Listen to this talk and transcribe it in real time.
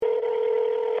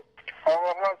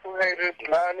operators,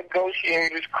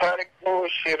 non-negotiators, chronic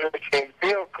bullshitters, and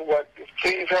bill collectors.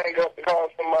 Please hang up and call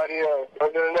somebody else.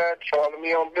 Other than that, calling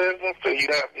me on business, so you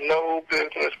have no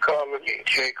business calling me,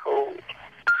 J. Cole.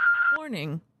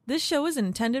 Warning. This show is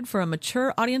intended for a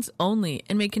mature audience only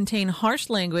and may contain harsh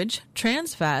language,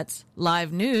 trans fats,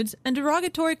 live nudes, and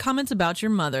derogatory comments about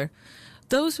your mother.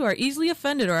 Those who are easily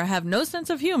offended or have no sense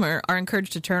of humor are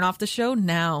encouraged to turn off the show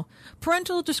now.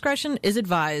 Parental discretion is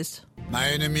advised. My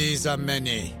enemies are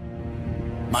many.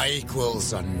 My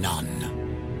equals are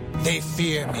none. They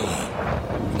fear me.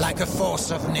 Like a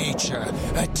force of nature,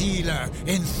 a dealer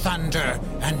in thunder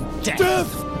and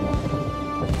death.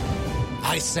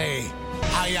 I say,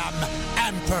 I am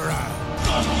Emperor.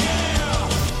 Oh, yeah!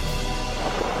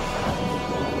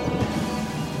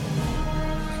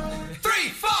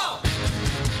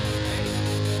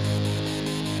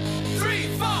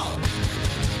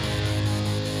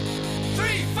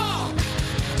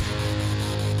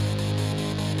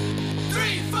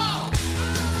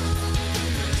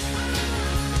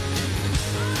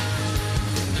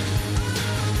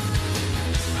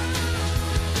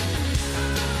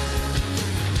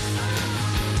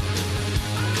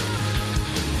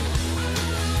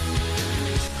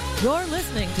 You're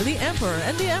listening to The Emperor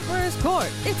and the Emperor's Court.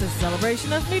 It's a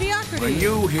celebration of mediocrity. When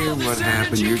you hear what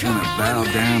happened, you're going to bow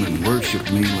down and worship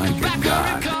me like a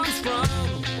god.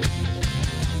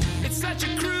 It's such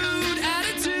a crude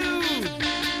attitude.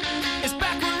 It's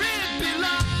back where it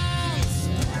belongs.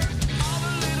 All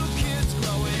the little kids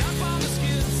growing up on the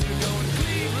skids are going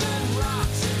Cleveland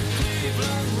rocks,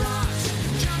 Cleveland rocks.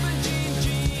 Jumping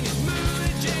Gene is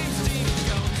moving James Dean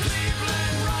going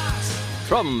Cleveland rocks.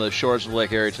 From the shores of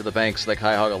Lake Erie to the banks of Lake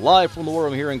Cuyahoga, live from the war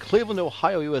room here in Cleveland,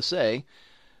 Ohio, USA.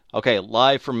 Okay,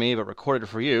 live from me, but recorded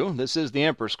for you. This is the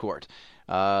Emperor's Court.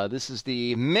 This is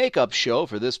the makeup show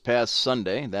for this past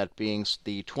Sunday, that being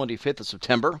the 25th of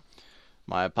September.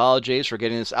 My apologies for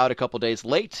getting this out a couple days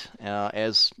late.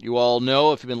 As you all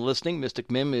know, if you've been listening,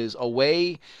 Mystic Mim is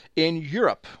away in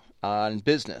Europe on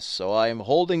business. So I am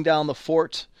holding down the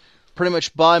fort pretty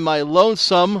much by my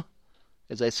lonesome,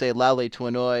 as I say loudly to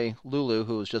annoy Lulu,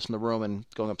 who is just in the room and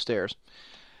going upstairs.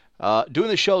 Doing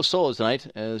the show solo tonight,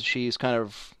 as she's kind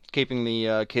of keeping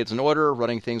the kids in order,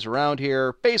 running things around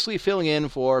here, basically filling in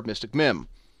for Mystic Mim.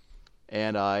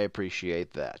 And I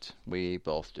appreciate that. We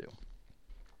both do.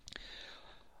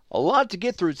 A lot to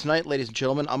get through tonight, ladies and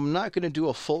gentlemen. I'm not going to do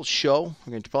a full show.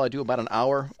 I'm going to probably do about an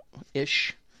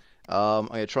hour-ish. I'm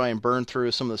going to try and burn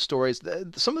through some of the stories.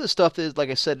 Some of the stuff that, like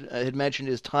I said, I had mentioned,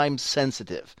 is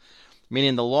time-sensitive.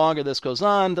 Meaning the longer this goes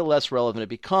on, the less relevant it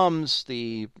becomes,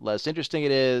 the less interesting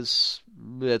it is,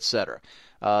 etc.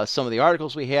 Some of the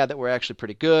articles we had that were actually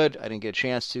pretty good, I didn't get a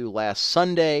chance to last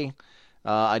Sunday.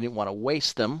 I didn't want to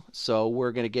waste them, so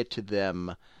we're going to get to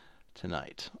them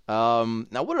tonight. Now,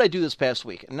 what did I do this past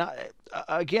week?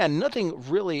 Again, nothing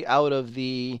really out of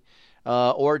the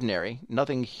ordinary,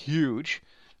 nothing huge.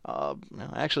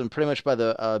 Actually, pretty much by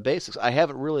the basics. I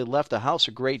haven't really left the house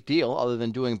a great deal other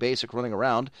than doing basic running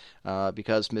around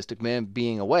because Mystic Mim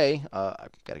being away.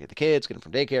 I've got to get the kids, get them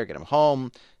from daycare, get them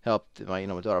home, help my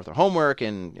daughter with their homework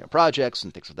and projects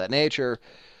and things of that nature.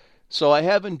 So I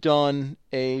haven't done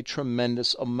a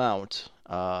tremendous amount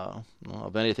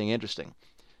of anything interesting.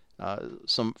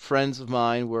 Some friends of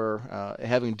mine were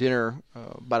having dinner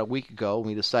about a week ago.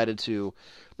 We decided to...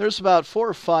 There's about 4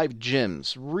 or 5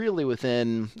 gyms, really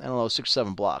within, 6 or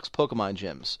 7 blocks, Pokemon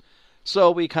gyms. So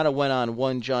we kind of went on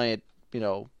one giant,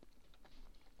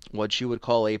 what you would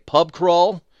call a pub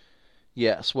crawl.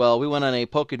 Yes, well, we went on a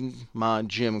Pokemon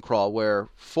gym crawl where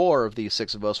 4 of the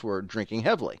 6 of us were drinking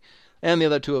heavily. And the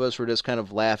other 2 of us were just kind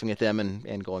of laughing at them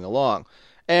and going along.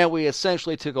 And we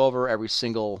essentially took over every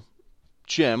single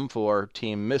gym for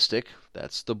Team Mystic.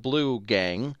 That's the blue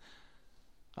gang.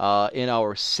 In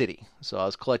our city. So I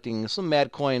was collecting some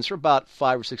mad coins for about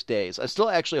 5 or 6 days. I'm still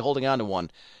actually holding on to one.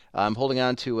 I'm holding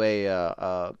on to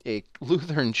a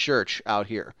Lutheran church out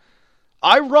here.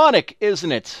 Ironic,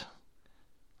 isn't it?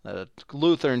 A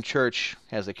Lutheran church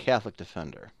has a Catholic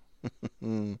defender.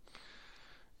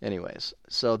 Anyways,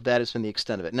 so that has been the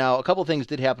extent of it. Now, a couple of things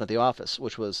did happen at the office,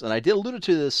 which was, and I did allude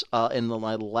to this in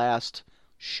my last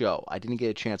show. I didn't get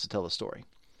a chance to tell the story.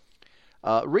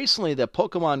 Recently, the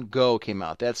Pokemon Go came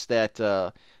out. That's that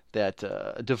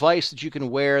device that you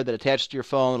can wear that attaches to your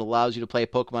phone and allows you to play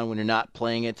Pokemon when you're not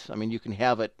playing it. I mean, you can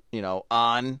have it,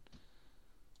 on,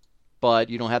 but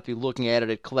you don't have to be looking at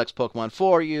it. It collects Pokemon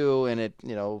for you, and it,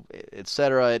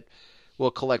 etc. It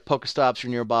will collect Pokestops you're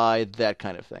nearby, that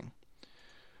kind of thing.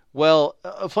 Well,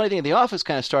 a funny thing at the office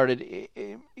kind of started,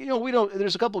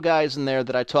 there's a couple guys in there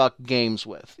that I talk games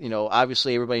with.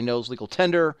 Obviously everybody knows Legal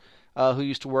Tender. who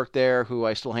used to work there, who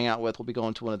I still hang out with. We'll be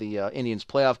going to one of the Indians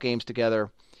playoff games together.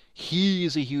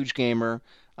 He's a huge gamer.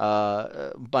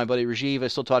 My buddy Rajiv, I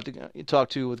still talk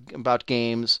to about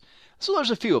games. So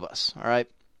there's a few of us, all right?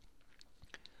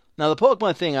 Now, the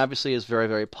Pokemon thing obviously is very,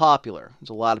 very popular. There's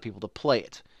a lot of people that play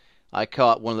it. I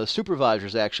caught one of the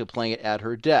supervisors actually playing it at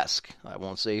her desk. I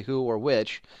won't say who or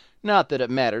which. Not that it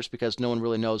matters, because no one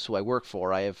really knows who I work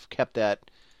for. I have kept that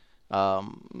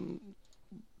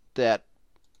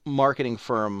marketing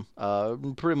firm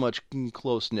pretty much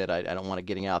close-knit. I don't want it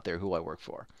getting out there who I work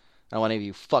for. I don't want any of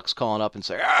you fucks calling up and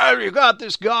say, you got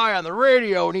this guy on the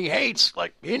radio and he hates,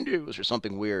 like, Hindus or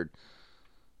something weird.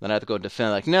 Then I have to go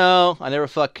defend, like, no, I never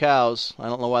fuck cows. I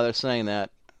don't know why they're saying that.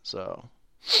 So,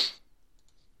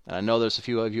 and I know there's a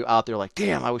few of you out there like,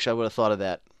 damn, I wish I would have thought of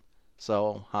that.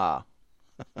 So,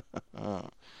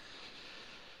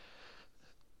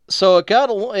 So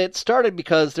it started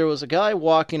because there was a guy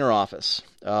walking her office.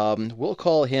 We'll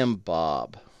call him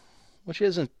Bob, which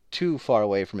isn't too far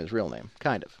away from his real name,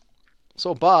 kind of.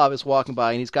 So Bob is walking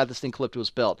by, and he's got this thing clipped to his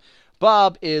belt.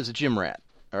 Bob is a gym rat,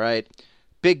 all right?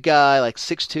 Big guy, like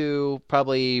 6'2",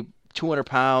 probably 200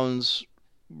 pounds,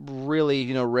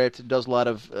 really, ripped, does a lot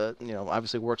of,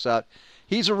 obviously works out.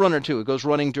 He's a runner, too. He goes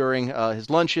running during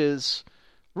his lunches.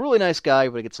 Really nice guy,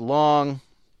 but he gets along.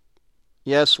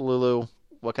 Yes, Lulu.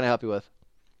 What can I help you with?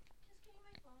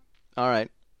 All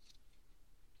right.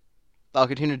 I'll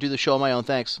continue to do the show on my own,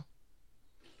 thanks.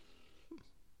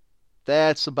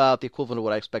 That's about the equivalent of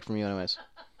what I expect from you anyways.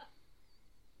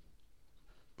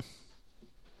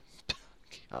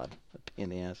 God, a pain in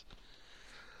the ass.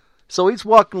 So he's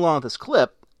walking along with this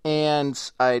clip, and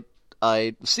I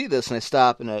see this, and I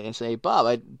stop, and I say, hey, Bob,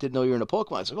 I didn't know you were into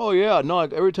Pokemon. He's like, oh, yeah, no,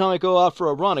 every time I go out for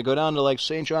a run, I go down to, like,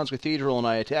 St. John's Cathedral, and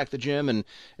I attack the gym, and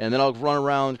then I'll run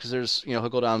around, because there's, he'll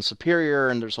go down Superior,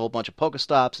 and there's a whole bunch of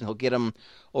Pokestops, and he'll get them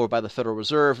over by the Federal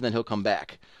Reserve, and then he'll come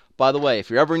back. By the way, if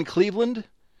you're ever in Cleveland,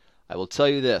 I will tell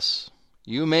you this.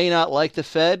 You may not like the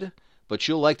Fed, but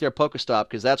you'll like their Pokestop,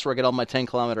 because that's where I get all my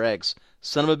 10-kilometer eggs.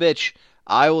 Son of a bitch,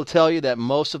 I will tell you that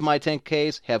most of my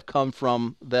 10Ks have come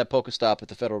from that Pokestop at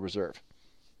the Federal Reserve.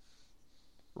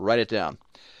 Write it down.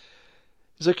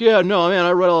 He's like, yeah, no, man,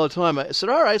 I run all the time. I said,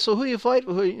 all right, so who you fight?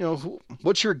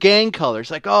 What's your gang color?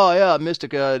 He's like, oh, yeah,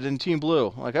 Mystic in Team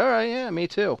Blue. I'm like, all right, yeah, me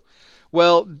too.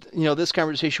 Well, this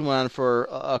conversation went on for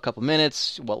a couple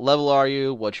minutes. What level are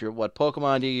you? What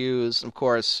Pokemon do you use? Of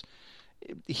course,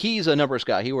 he's a numbers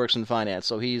guy. He works in finance,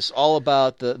 so he's all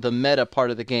about the meta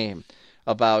part of the game,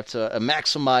 about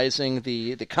maximizing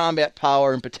the combat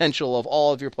power and potential of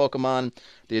all of your Pokemon,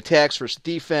 the attacks versus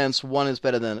defense. One is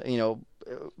better than,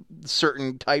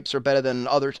 certain types are better than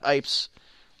other types.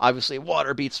 Obviously,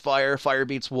 water beats fire, fire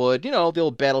beats wood, the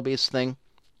old battle beast thing.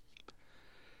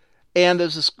 And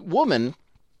there's this woman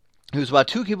who's about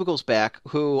 2 cubicles back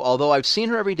who, although I've seen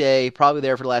her every day, probably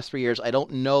there for the last 3 years, I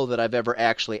don't know that I've ever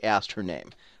actually asked her name.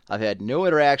 I've had no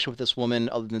interaction with this woman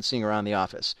other than seeing her around the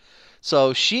office.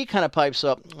 So she kind of pipes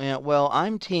up, yeah, well,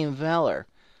 I'm Team Valor.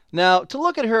 Now, to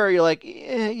look at her, you're like,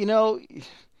 you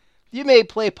may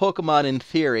play Pokemon in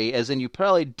theory, as in you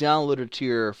probably downloaded it to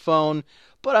your phone,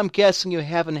 but I'm guessing you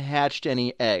haven't hatched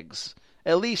any eggs.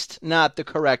 At least not the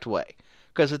correct way.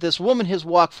 Because if this woman has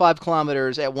walked 5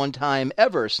 kilometers at one time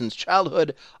ever since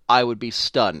childhood, I would be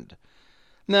stunned.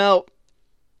 Now,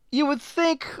 you would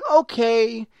think,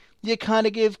 okay, you kind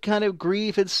of give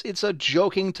grief. It's a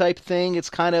joking type thing. It's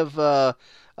kind of,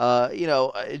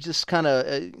 just kind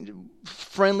of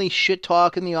friendly shit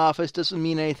talk in the office. Doesn't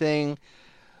mean anything.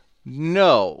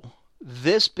 No,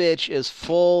 this bitch is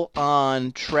full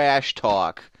on trash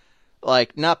talk.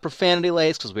 Like, not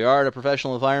profanity-laced, because we are in a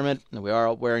professional environment, and we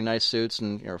are wearing nice suits,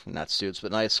 and not suits,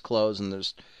 but nice clothes, and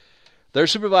their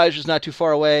supervisor's not too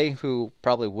far away, who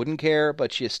probably wouldn't care,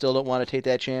 but you still don't want to take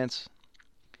that chance.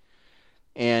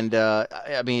 And,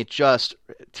 just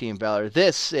Team Valor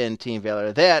this, and Team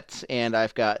Valor that, and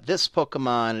I've got this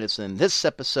Pokemon, and it's in this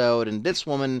episode, and this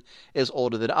woman is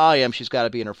older than I am. She's got to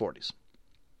be in her 40s.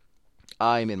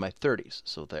 I'm in my 30s,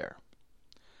 so there.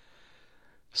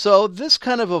 So this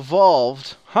kind of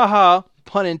evolved,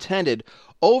 pun intended,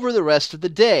 over the rest of the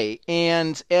day.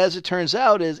 And as it turns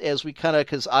out, as we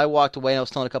because I walked away and I was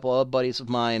telling a couple of buddies of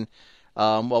mine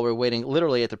while we were waiting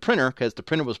literally at the printer, because the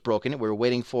printer was broken. We were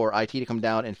waiting for IT to come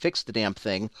down and fix the damn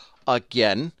thing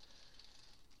again.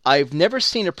 I've never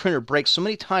seen a printer break so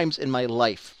many times in my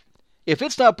life. If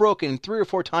it's not broken 3 or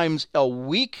 4 times a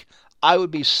week, I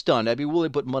would be stunned. I'd be willing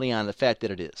to put money on the fact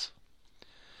that it is.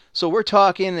 So we're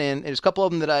talking, and there's a couple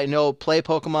of them that I know play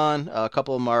Pokemon. A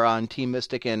couple of them are on Team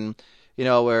Mystic, and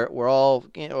where we're all,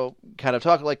 kind of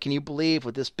talking like, can you believe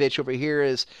what this bitch over here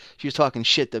is? She was talking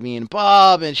shit to me and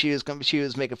Bob, and she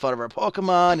was making fun of our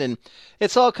Pokemon, and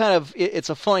it's all kind of, it's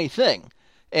a funny thing.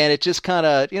 And it just kind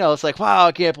of, it's like, wow,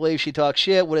 I can't believe she talks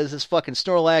shit. What is this fucking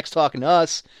Snorlax talking to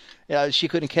us? She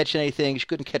couldn't catch anything. She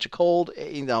couldn't catch a cold.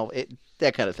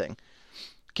 That kind of thing.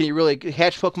 Can you really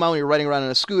hatch Pokemon when you're riding around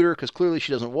on a scooter? Because clearly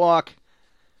she doesn't walk.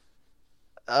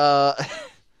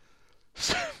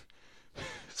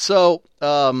 So,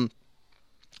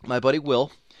 my buddy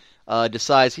Will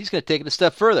decides he's going to take it a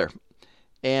step further.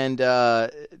 And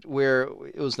where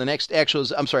it was the next, actually,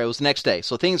 it was the next day.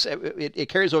 So things, it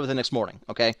carries over the next morning,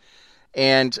 okay?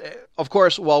 And, of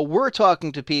course, while we're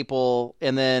talking to people,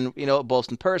 and then, both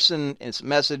in person, and it's a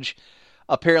message,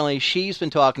 apparently she's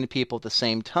been talking to people at the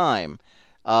same time.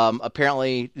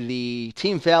 Apparently the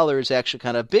Team Valor is actually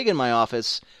kind of big in my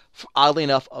office, oddly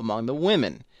enough, among the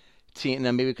women.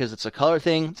 Maybe because it's a color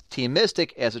thing. Team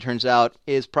Mystic, as it turns out,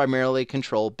 is primarily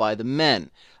controlled by the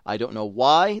men. I don't know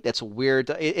why. That's weird.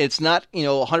 It's not,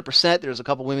 100%. There's a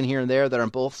couple women here and there that are on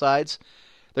both sides.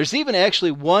 There's even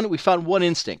actually we found one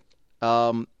instinct.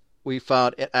 We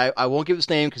found, I won't give his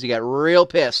name because he got real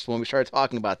pissed when we started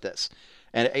talking about this.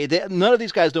 And none of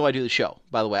these guys know I do the show,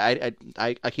 by the way.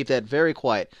 I keep that very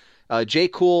quiet. Jay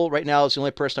Cool right now is the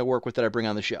only person I work with that I bring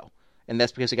on the show. And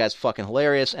that's because the guy's fucking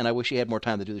hilarious, and I wish he had more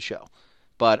time to do the show.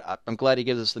 But I'm glad he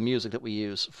gives us the music that we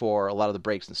use for a lot of the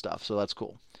breaks and stuff, so that's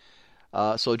cool.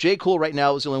 So Jay Cool right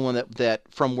now is the only one that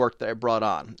from work that I brought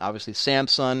on. Obviously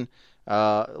Samson,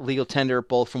 Legal Tender,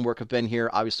 both from work have been here.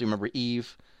 Obviously remember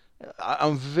Eve.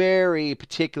 I'm very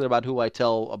particular about who I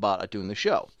tell about doing the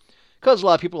show. Because a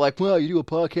lot of people are like, well, you do a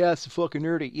podcast, it's fucking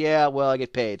nerdy. Yeah, well, I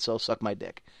get paid, so suck my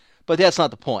dick. But that's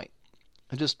not the point.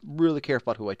 I just really care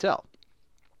about who I tell.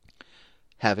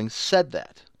 Having said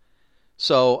that,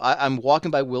 so I'm walking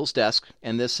by Will's desk,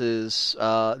 and this is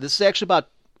actually about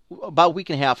a week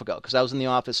and a half ago, because I was in the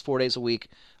office 4 days a week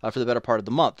for the better part of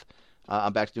the month.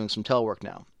 I'm back to doing some telework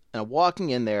now. And I'm walking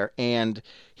in there, and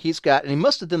he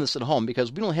must have done this at home,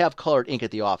 because we don't have colored ink at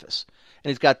the office. And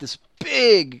he's got this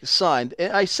big sign.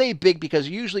 And I say big because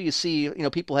usually you see,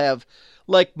 people have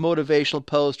like motivational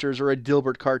posters or a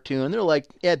Dilbert cartoon. They're like,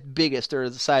 at biggest, they're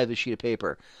the size of a sheet of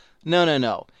paper.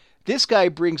 No. This guy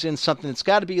brings in something that's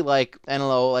got to be like, I don't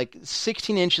know, like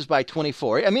 16 inches by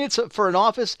 24. I mean, it's for an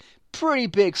office, pretty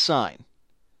big sign.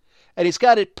 And he's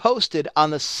got it posted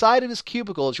on the side of his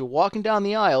cubicle as you're walking down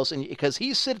the aisles, and because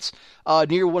he sits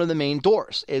near one of the main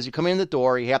doors. As you come in the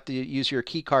door, you have to use your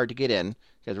key card to get in,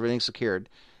 because everything's secured.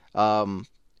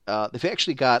 They've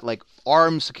actually got like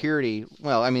armed security.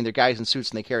 Well, I mean, they're guys in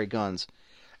suits and they carry guns.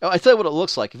 I tell you what it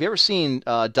looks like. Have you ever seen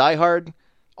Die Hard?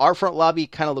 Our front lobby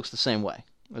kind of looks the same way.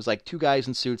 There's like two guys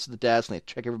in suits at the desk, and they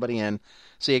check everybody in.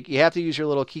 So you have to use your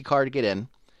little key card to get in.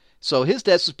 So his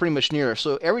desk is pretty much near.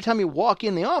 So every time you walk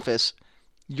in the office,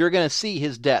 you're going to see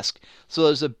his desk. So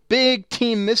there's a big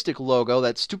Team Mystic logo,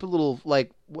 that stupid little,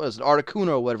 like, what is it, Articuno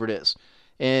or whatever it is.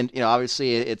 And,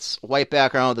 obviously it's white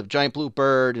background with a giant blue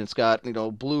bird, and it's got,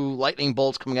 blue lightning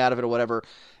bolts coming out of it or whatever.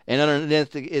 And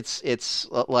underneath it's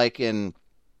like in,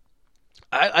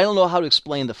 I don't know how to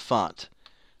explain the font.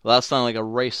 Well, that sounds like a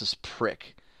racist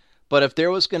prick. But if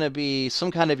there was going to be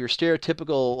some kind of your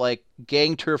stereotypical, like,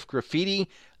 gang turf graffiti,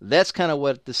 that's kind of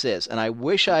what this is. And I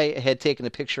wish I had taken a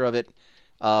picture of it.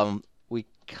 We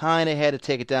kind of had to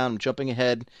take it down. I'm jumping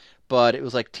ahead. But it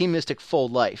was like Team Mystic Full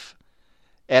Life.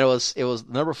 And it was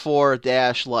number 4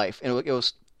 dash life. And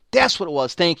that's what it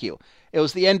was. Thank you. It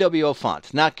was the NWO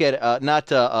font. Not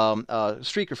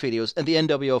street graffiti. It was the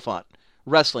NWO font.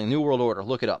 Wrestling, New World Order.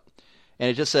 Look it up. And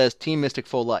it just says Team Mystic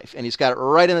Full Life. And he's got it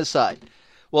right on the side.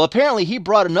 Well, apparently he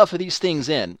brought enough of these things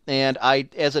in, and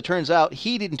as it turns out,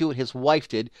 he didn't do it, his wife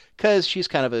did, because she's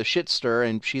kind of a shit stir,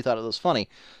 and she thought it was funny.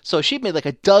 So she made like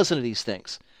a dozen of these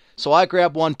things. So I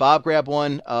grabbed one, Bob grabbed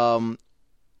one, no,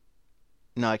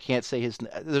 I can't say his,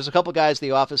 there's a couple guys in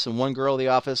the office and one girl in the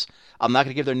office. I'm not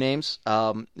going to give their names,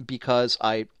 because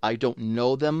I don't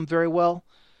know them very well.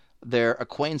 They're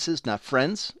acquaintances, not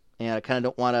friends, and I kind of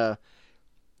don't want to.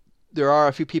 There are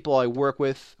a few people I work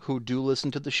with who do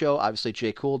listen to the show. Obviously,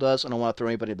 Jay Cool does. I don't want to throw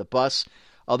anybody at the bus.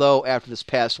 Although, after this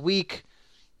past week,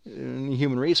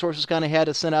 Human Resources kind of had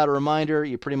to send out a reminder.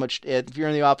 You pretty much, if you're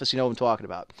in the office, you know what I'm talking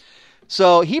about.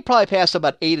 So, he probably passed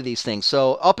about 8 of these things.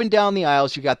 So, up and down the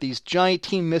aisles, you got these giant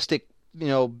Team Mystic,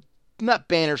 not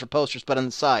banners or posters, but on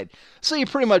the side. So, you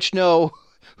pretty much know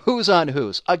who's on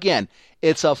whose. Again,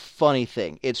 it's a funny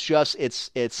thing. It's just,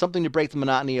 it's something to break the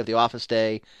monotony of the office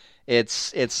day.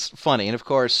 It's funny. And of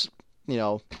course,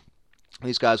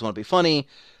 these guys want to be funny.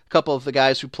 A couple of the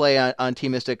guys who play on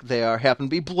Team Mystic, they happen to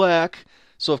be black.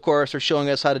 So, of course, they're showing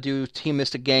us how to do Team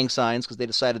Mystic gang signs because they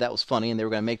decided that was funny and they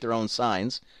were going to make their own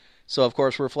signs. So, of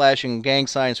course, we're flashing gang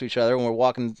signs to each other when we're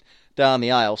walking down the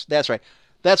aisles. That's right.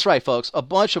 That's right, folks. A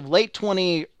bunch of late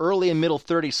 20, early and middle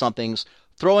 30-somethings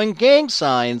throwing gang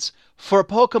signs for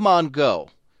Pokemon Go.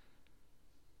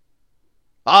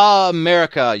 Ah,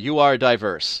 America, you are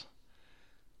diverse.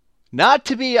 Not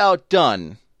to be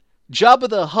outdone, Jabba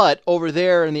the Hutt over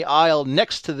there in the aisle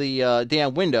next to the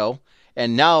damn window,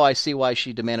 and now I see why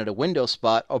she demanded a window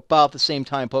spot about the same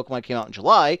time Pokemon came out in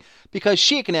July, because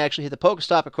she can actually hit the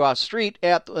Pokestop across the street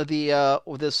at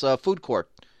this food court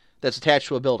that's attached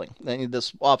to a building,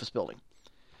 this office building.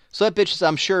 So that bitch,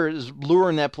 I'm sure, is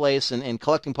luring that place and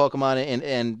collecting Pokemon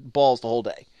and balls the whole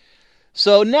day.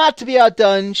 So not to be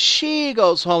outdone, she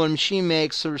goes home and she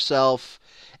makes herself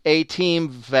a Team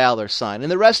Valor sign. And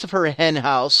the rest of her hen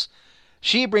house,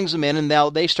 she brings them in, and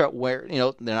now they start wearing,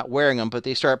 they're not wearing them, but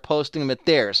they start posting them at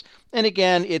theirs. And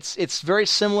again, it's very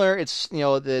similar. It's,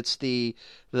 it's the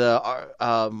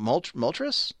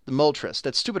Moltres? The Moltres,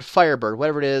 that stupid Firebird,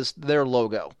 whatever it is, their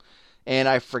logo. And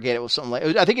I forget, it was something like,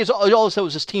 I think all it said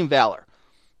was just Team Valor.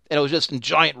 And it was just in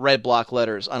giant red block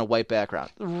letters on a white background.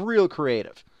 Real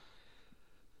creative.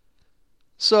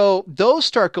 So those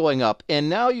start going up, and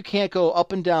now you can't go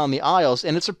up and down the aisles,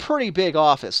 and it's a pretty big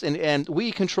office, and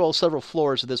we control several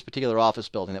floors of this particular office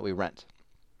building that we rent.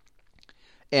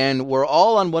 And we're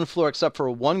all on one floor except for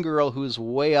one girl who's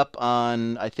way up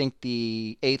on, I think,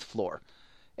 the 8th floor.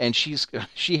 And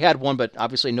she had one, but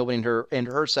obviously nobody in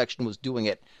her section was doing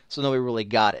it, so nobody really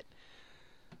got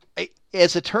it.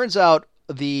 As it turns out,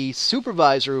 the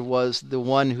supervisor was the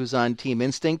one who's on Team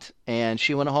Instinct, and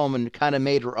she went home and kind of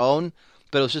made her own.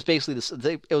 But it was just basically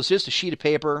it was just a sheet of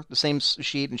paper, the same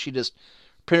sheet, and she just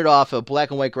printed off a black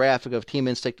and white graphic of Team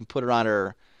Instinct and put it on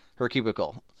her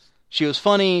cubicle. She was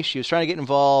funny. She was trying to get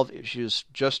involved. She was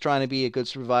just trying to be a good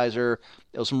supervisor.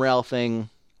 It was a morale thing.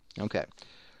 Okay.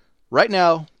 Right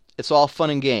now, it's all fun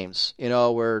and games.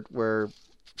 We're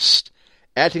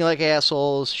acting like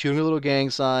assholes, shooting little gang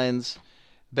signs,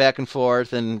 back and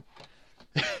forth, and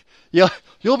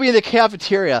you'll be in the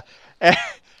cafeteria.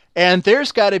 And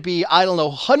there's got to be, I don't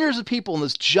know, hundreds of people in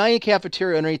this giant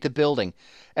cafeteria underneath the building.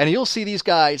 And you'll see these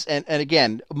guys, and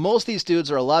again, most of these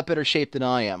dudes are a lot better shape than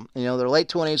I am. They're late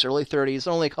 20s, early 30s,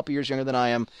 only a couple years younger than I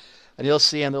am. And you'll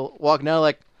see them, they'll walk down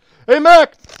like, "Hey,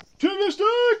 Mac, Team Mystic!"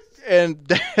 And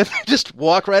they just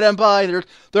walk right on by.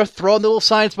 They're throwing the little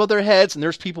signs above their heads, and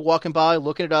there's people walking by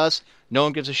looking at us. No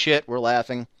one gives a shit. We're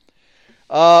laughing.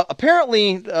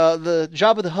 Apparently, the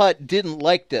Jabba the Hutt didn't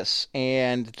like this,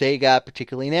 and they got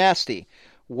particularly nasty,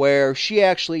 where she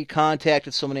actually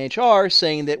contacted someone in HR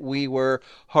saying that we were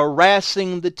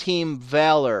harassing the Team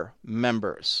Valor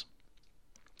members.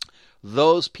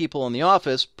 Those people in the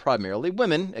office, primarily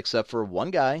women, except for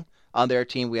one guy on their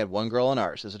team. We had one girl on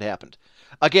ours, as it happened.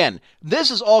 Again,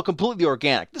 this is all completely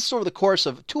organic. This is over the course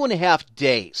of 2.5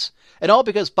 days, and all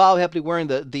because Bob happened to be wearing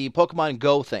the Pokemon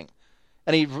Go thing.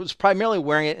 And he was primarily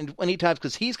wearing it many times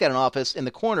because he's got an office in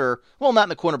the corner, well, not in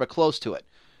the corner, but close to it,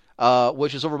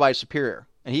 which is over by Superior.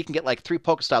 And he can get like 3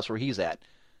 Pokestops where he's at.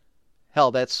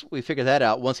 Hell, we figured that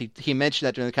out once he mentioned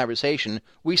that during the conversation.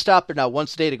 We stop there now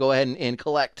once a day to go ahead and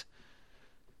collect.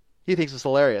 He thinks it's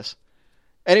hilarious.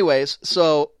 Anyways,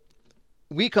 so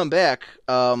we come back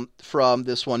from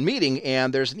this one meeting,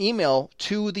 and there's an email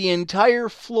to the entire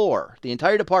floor, the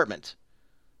entire department.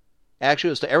 Actually,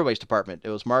 it was to everybody's department. It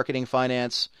was marketing,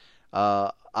 finance,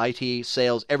 IT,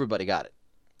 sales. Everybody got it.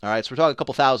 All right, so we're talking a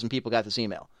couple thousand people got this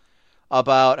email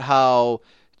about how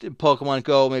Pokemon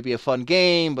Go may be a fun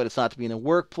game, but it's not to be in the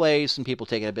workplace, and people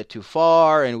take it a bit too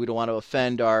far, and we don't want to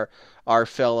offend our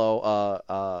fellow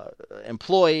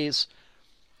employees.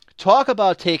 Talk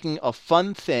about taking a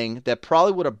fun thing that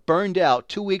probably would have burned out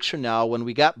 2 weeks from now when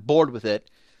we got bored with it,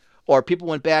 or people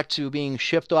went back to being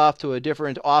shipped off to a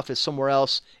different office somewhere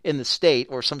else in the state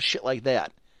or some shit like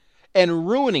that, and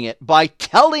ruining it by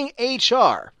telling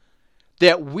HR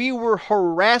that we were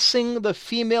harassing the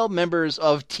female members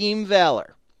of Team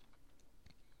Valor.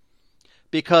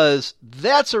 Because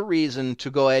that's a reason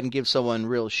to go ahead and give someone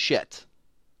real shit.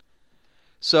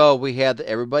 So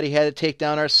everybody had to take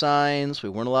down our signs. We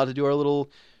weren't allowed to do our little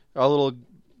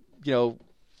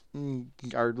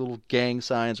gang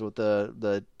signs with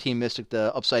the Team Mystic,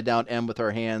 the upside down M with our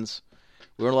hands.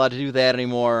 We weren't allowed to do that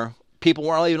anymore. People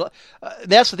weren't even.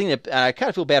 That's the thing that I kind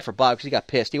of feel bad for Bob because he got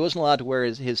pissed. He wasn't allowed to wear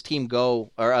his Team Go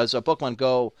or as a Pokemon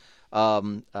Go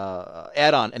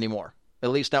add-on anymore. At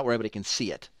least not where everybody can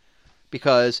see it,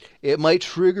 because it might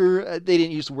trigger. They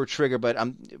didn't use the word trigger, but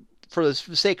for the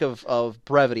sake of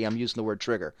brevity, I'm using the word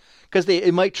trigger because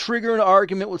it might trigger an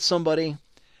argument with somebody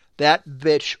That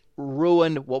bitch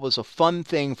ruined what was a fun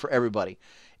thing for everybody.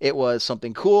 It was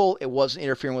something cool. It wasn't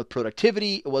interfering with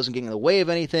productivity. It wasn't getting in the way of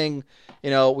anything.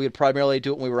 We would primarily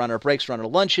do it when we were on our breaks, or on our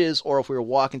lunches, or if we were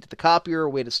walking to the copier,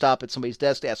 we had to stop at somebody's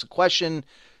desk to ask a question.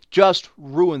 Just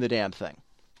ruined the damn thing.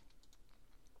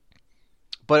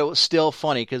 But it was still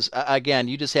funny because, again,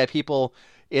 you just have people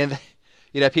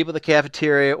you'd have people in the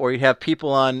cafeteria, or you'd have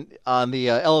people on the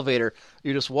elevator.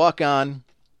 You just walk on,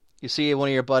 you see one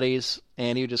of your buddies,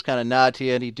 and he would just kind of nod to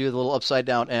you, and he'd do the little upside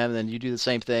down M, and then you do the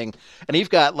same thing. And you've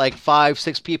got like 5,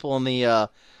 6 people in the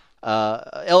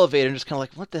elevator, and just kind of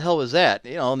like, what the hell was that?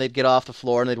 And they'd get off the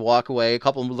floor, and they'd walk away. A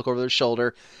couple of them would look over their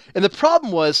shoulder. And the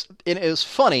problem was, and it was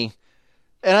funny,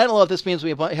 and I don't know if this means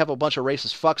we have a bunch of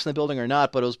racist fucks in the building or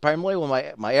not, but it was primarily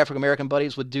when my African-American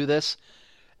buddies would do this,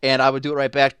 and I would do it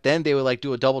right back. Then they would like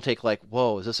do a double take, like,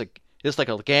 whoa, is this like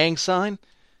a gang sign?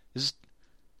 Is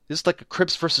this like a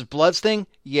Crips versus Bloods thing?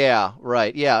 Yeah,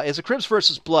 right. Yeah, it's a Crips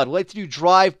versus Blood. We like to do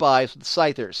drive-bys with the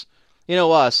Scythers. You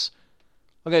know us.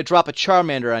 I'm going to drop a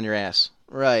Charmander on your ass.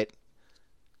 Right.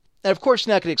 And of course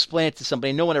you're not going to explain it to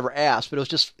somebody. No one ever asked, but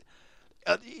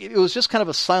it was just kind of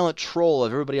a silent troll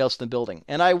of everybody else in the building.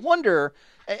 And I wonder,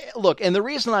 look, and the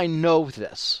reason I know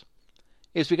this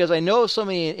is because I know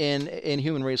somebody in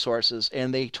human resources,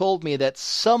 and they told me that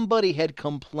somebody had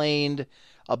complained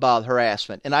about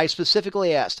harassment. And I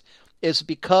specifically asked, is it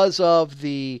because of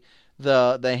the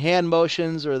hand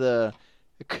motions, or the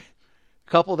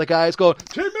couple of the guys going,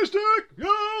 "Team Mystic,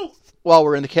 yo!" while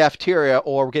we're in the cafeteria,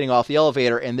 or we're getting off the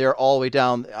elevator, and they're all the way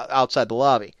down outside the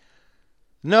lobby?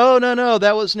 No,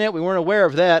 that wasn't it. We weren't aware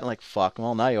of that. I'm like, fuck,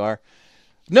 well, now you are.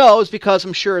 No, it's because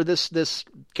I'm sure this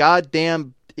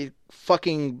goddamn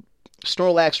fucking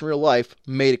Snorlax in real life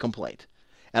made a complaint.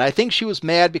 And I think she was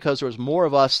mad because there was more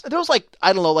of us. There was like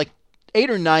 8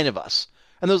 or 9 of us.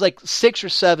 And there was like 6 or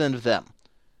 7 of them.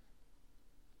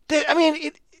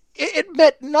 It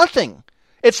meant nothing.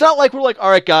 It's not like we're like, all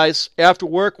right, guys, after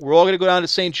work, we're all going to go down to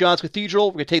St. John's Cathedral.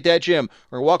 We're going to take that gym.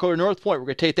 We're going to walk over to North Point. We're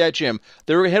going to take that gym.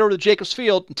 Then we're going to head over to Jacobs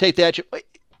Field and take that gym. We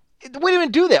didn't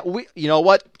even do that. You know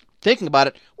what? Thinking about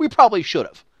it, we probably should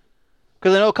have.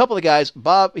 Because I know a couple of guys,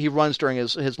 Bob, he runs during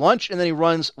his lunch, and then he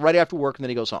runs right after work, and then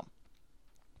he goes home.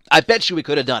 I bet you we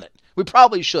could have done it. We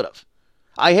probably should have.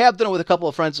 I have done it with a couple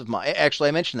of friends of mine. Actually,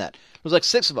 I mentioned that. It was like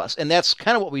 6 of us, and that's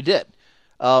kind of what we did.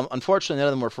 Unfortunately, none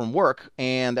of them were from work,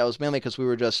 and that was mainly because we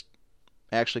were just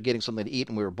actually getting something to eat,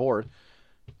 and we were bored,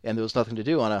 and there was nothing to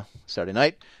do on a Saturday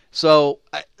night. So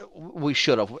we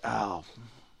should have. Oh.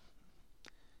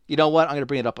 You know what? I'm going to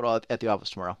bring it up at the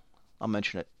office tomorrow. I'll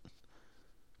mention it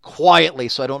quietly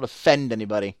so I don't offend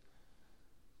anybody.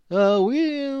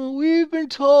 We've been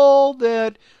told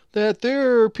that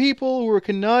there are people who are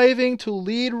conniving to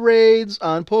lead raids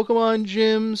on Pokemon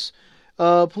gyms.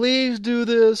 Please do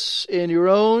this in your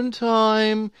own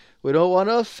time. We don't want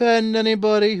to offend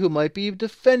anybody who might be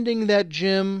defending that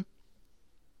gym.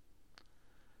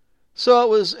 So it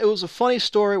was a funny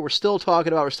story. We're still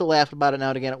talking about it. We're still laughing about it now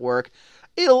and again at work.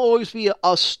 It'll always be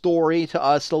a story to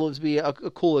us. It'll always be a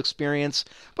cool experience.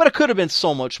 But it could have been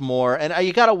so much more. And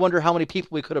you got to wonder how many people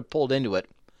we could have pulled into it.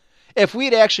 If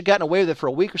we'd actually gotten away with it for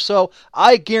a week or so,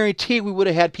 I guarantee we would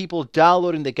have had people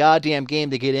downloading the goddamn game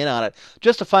to get in on it,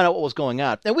 just to find out what was going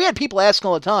on. And we had people asking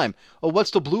all the time, oh,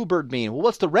 what's the Bluebird mean? Well,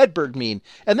 what's the Redbird mean?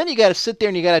 And then you got to sit there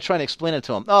and you got to try and explain it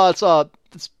to them. Oh, it's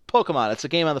Pokemon. It's a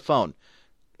game on the phone.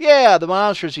 Yeah, the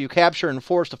monsters you capture and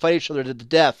force to fight each other to the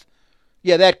death.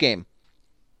 Yeah, that game.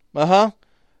 Uh-huh.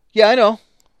 Yeah, I know.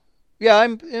 Yeah,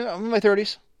 I'm in my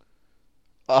 30s.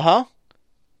 Uh-huh.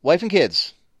 Wife and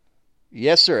kids.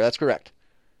 Yes, sir, that's correct.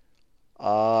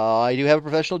 I do have a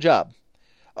professional job.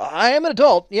 I am an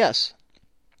adult, yes.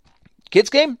 Kids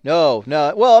game? No.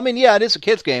 Well, I mean, yeah, it is a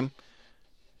kids game.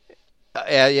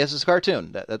 Yes, it's a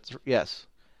cartoon. That's yes.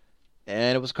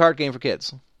 And it was a card game for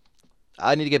kids.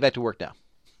 I need to get back to work now.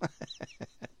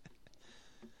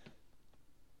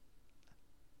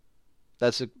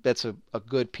 That's a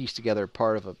good piece together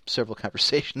part of a several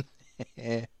conversation.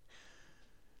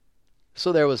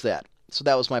 So there was that. So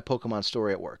that was my Pokemon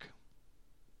story at work.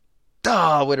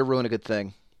 Way to ruin a good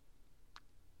thing.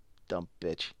 Dumb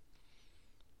bitch.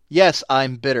 Yes,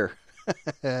 I'm bitter.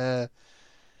 The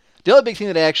other big thing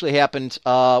that actually happened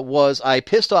was I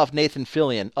pissed off Nathan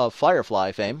Fillion of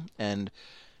Firefly fame, and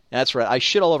that's right, I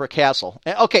shit all over Castle.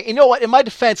 Okay, you know what? In my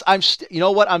defense, I'm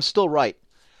still right.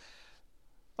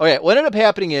 Okay, what ended up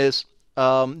happening is,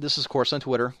 this is of course on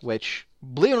Twitter, which,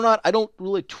 believe it or not, I don't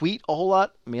really tweet a whole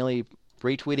lot, mainly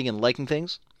retweeting and liking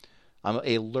things. I'm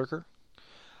a lurker.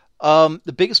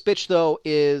 The biggest bitch, though,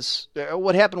 is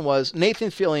what happened was Nathan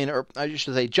Fillion, or I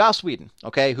should say Joss Whedon,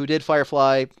 okay, who did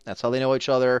Firefly. That's how they know each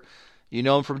other. You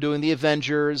know him from doing the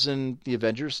Avengers and the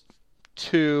Avengers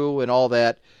 2 and all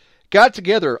that. Got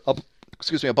together,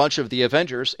 a bunch of the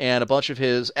Avengers and a bunch of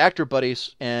his actor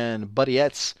buddies and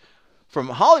buddiettes from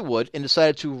Hollywood and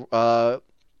decided to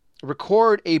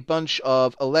record a bunch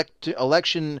of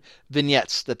election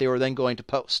vignettes that they were then going to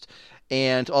post.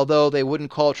 And although they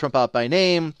wouldn't call Trump out by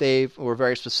name, they were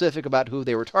very specific about who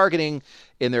they were targeting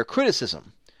in their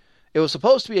criticism. It was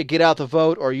supposed to be a get out the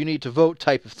vote or you need to vote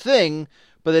type of thing,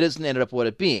 but that isn't ended up what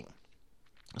it being.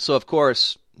 So, of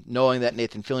course, knowing that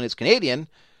Nathan Fillion is Canadian,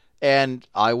 and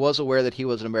I was aware that he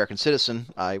was an American citizen,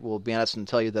 I will be honest and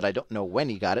tell you that I don't know when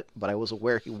he got it, but I was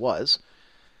aware he was.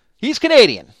 He's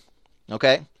Canadian,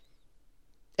 okay?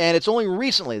 And it's only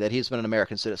recently that he's been an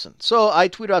American citizen. So I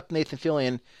tweeted out to Nathan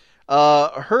Fillion,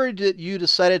 heard that you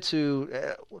decided to,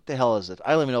 what the hell is it?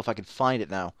 I don't even know if I can find it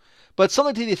now. But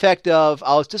something to the effect of,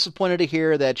 I was disappointed to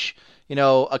hear that,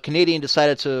 a Canadian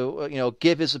decided to,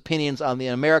 give his opinions on the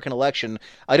American election.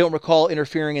 I don't recall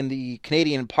interfering in the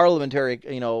Canadian parliamentary,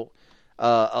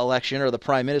 election or the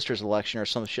Prime Minister's election or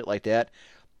some shit like that.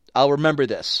 I'll remember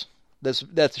this. That's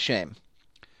a shame.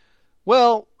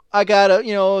 Well, I got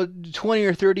 20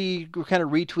 or 30 kind of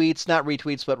retweets, not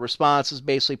retweets, but responses,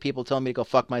 basically people telling me to go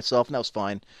fuck myself, and that was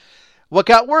fine. What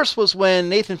got worse was when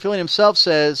Nathan Fillion himself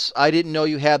says, I didn't know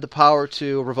you had the power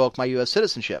to revoke my U.S.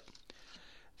 citizenship.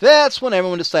 That's when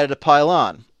everyone decided to pile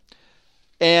on.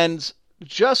 And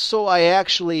just so I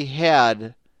actually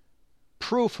had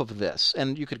proof of this,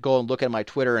 and you could go and look at my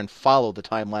Twitter and follow the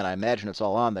timeline, I imagine it's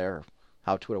all on there,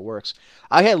 how Twitter works.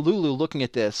 I had Lulu looking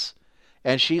at this,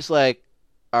 and she's like,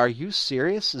 are you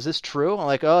serious? Is this true? I'm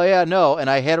like, oh yeah, no. And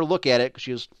I had her look at it, because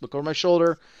she was looking over my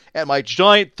shoulder at my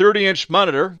giant 30-inch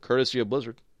monitor, courtesy of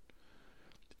Blizzard,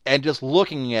 and just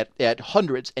looking at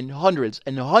hundreds and hundreds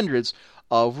and hundreds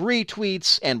of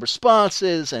retweets and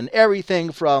responses and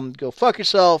everything from go fuck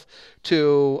yourself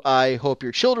to I hope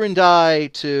your children die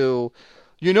to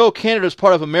Canada's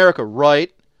part of America,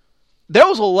 right? There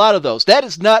was a lot of those. That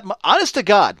is not, honest to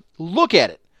God, look at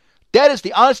it. That is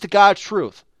the honest to God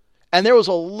truth. And there was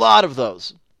a lot of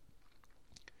those.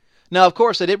 Now, of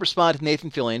course, I did respond to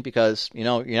Nathan Fillion because,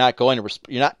 you're not going to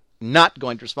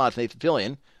respond to Nathan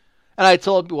Fillion. And I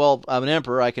told him, well, I'm an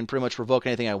emperor. I can pretty much revoke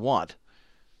anything I want.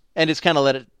 And just kind of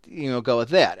let it, go with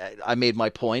that. I made my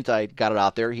point. I got it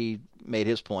out there. He made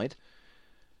his point.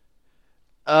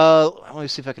 Let me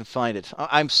see if I can find it.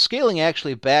 I'm scaling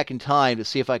actually back in time to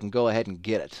see if I can go ahead and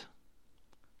get it.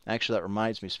 Actually, that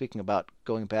reminds me, speaking about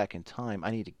going back in time,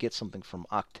 I need to get something from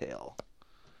Octale.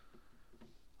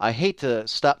 I hate to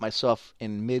stop myself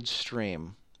in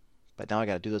midstream, but now I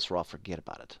got to do this or I'll forget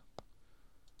about it.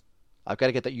 I've got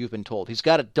to get that You've Been Told. He's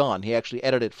got it done. He actually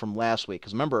edited it from last week.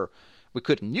 Because remember, we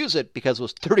couldn't use it because it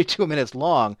was 32 minutes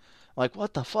long. I'm like,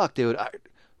 what the fuck, dude?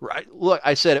 Look,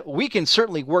 I said, we can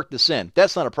certainly work this in.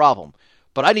 That's not a problem.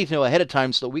 But I need to know ahead of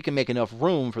time so that we can make enough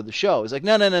room for the show. He's like,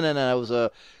 no. It was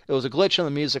a glitch on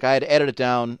the music. I had to edit it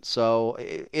down. So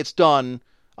it's done.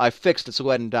 I fixed it, so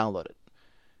go ahead and download it.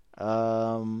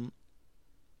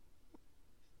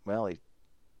 Well,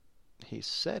 he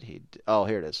said he'd... Oh,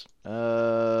 here it is.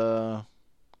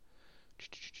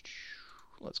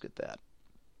 Let's get that.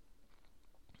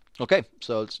 Okay,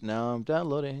 so it's now I'm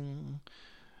downloading.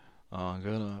 I'm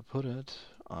gonna put it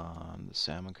on the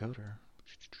Salmon Coder.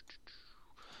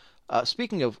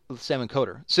 Speaking of Salmon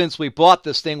Coder, since we bought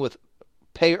this thing with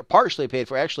partially paid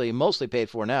for, actually mostly paid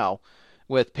for now,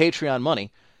 with Patreon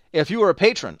money, if you were a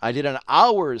patron, I did an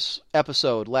hour's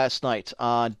episode last night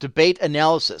on debate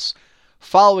analysis,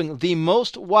 following the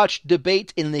most watched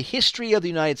debate in the history of the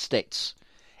United States.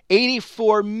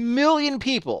 84 million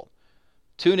people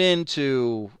tune in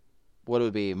to, what it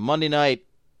would be, Monday night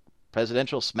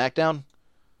presidential smackdown.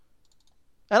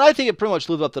 And I think it pretty much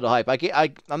lived up to the hype.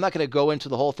 I'm not going to go into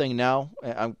the whole thing now,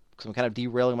 because I'm kind of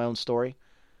derailing my own story.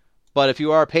 But if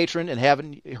you are a patron and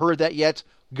haven't heard that yet,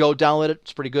 go download it.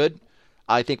 It's pretty good.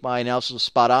 I think my analysis was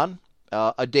spot on.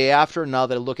 A day after, now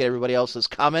that I look at everybody else's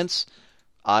comments,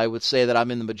 I would say that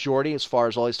I'm in the majority as far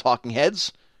as all these talking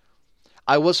heads.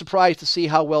 I was surprised to see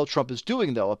how well Trump is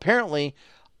doing, though. Apparently,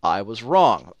 I was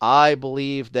wrong. I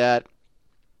believe that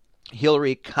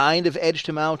Hillary kind of edged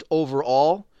him out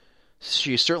overall.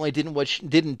 She certainly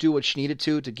didn't do what she needed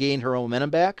to gain her momentum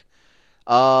back.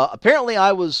 Apparently,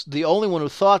 I was the only one who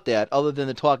thought that, other than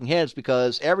the talking heads,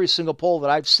 because every single poll that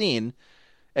I've seen,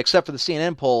 except for the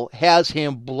CNN poll, has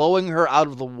him blowing her out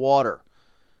of the water.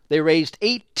 They raised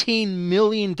 $18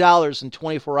 million in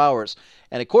 24 hours.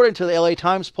 And according to the LA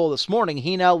Times poll this morning,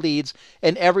 he now leads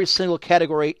in every single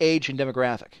category, age, and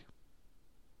demographic.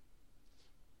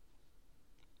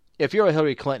 if you're a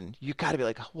Hillary Clinton, you got to be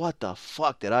like, what the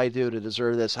fuck did I do to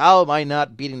deserve this? How am I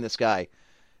not beating this guy?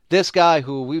 This guy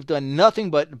who we've done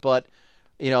nothing but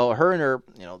her and her,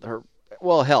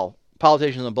 well, hell,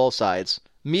 politicians on both sides,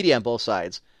 media on both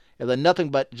sides, have done nothing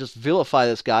but just vilify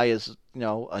this guy as,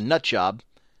 a nut job.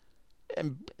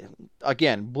 And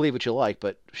again, believe what you like,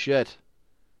 but shit.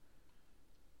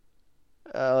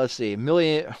 Let's see.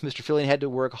 Mr. Fillion had to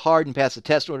work hard and pass the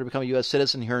test in order to become a U.S.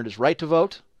 citizen. He earned his right to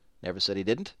vote. Never said he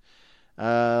didn't.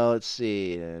 Let's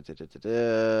see.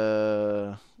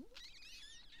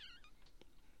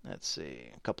 Let's see.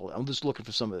 A couple. I'm just looking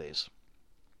for some of these.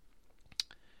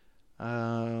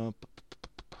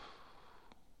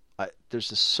 There's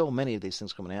just so many of these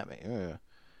things coming at me.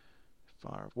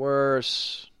 Far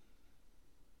worse.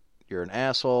 You're an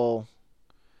asshole.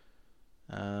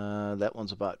 That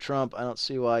one's about Trump. I don't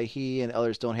see why he and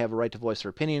others don't have a right to voice their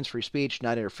opinions. Free speech,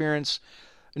 not interference.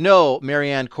 No,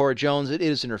 Marianne Cora Jones, it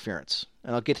is interference.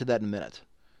 And I'll get to that in a minute.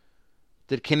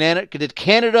 Did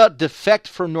Canada defect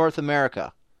from North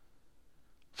America?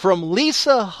 From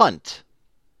Lisa Hunt.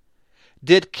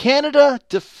 Did Canada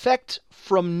defect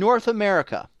from North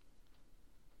America?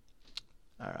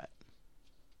 All right.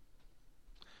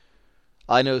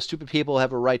 I know stupid people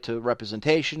have a right to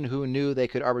representation. Who knew they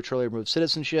could arbitrarily remove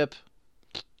citizenship?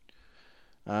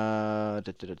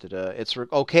 It's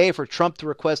okay for Trump to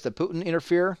request that Putin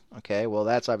interfere. Okay, well,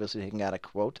 that's obviously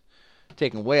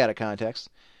taken way out of context.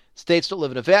 States don't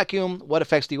live in a vacuum. What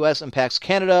affects the U.S. impacts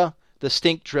Canada. The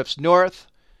stink drifts north.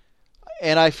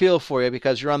 And I feel for you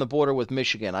because you're on the border with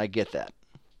Michigan. I get that.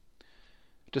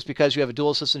 Just because you have a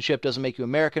dual citizenship doesn't make you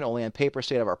American. Only on paper,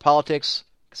 state of our politics.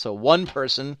 So one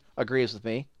person agrees with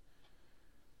me.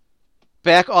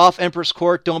 Back off, Empress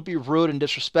Court. Don't be rude and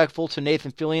disrespectful to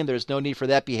Nathan Fillion. There's no need for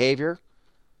that behavior.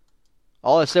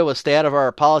 All I said was stay out of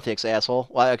our politics, asshole.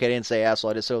 Well, okay, I didn't say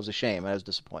asshole. I just said it was a shame. I was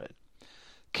disappointed.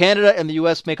 Canada and the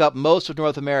U.S. make up most of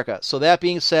North America. So that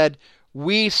being said,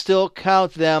 we still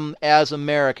count them as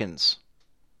Americans.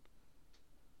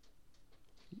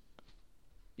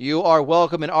 You are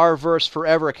welcome in our verse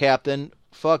forever, Captain.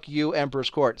 Fuck you, Emperor's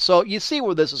Court. So you see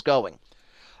where this is going.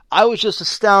 I was just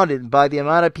astounded by the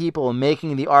amount of people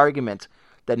making the argument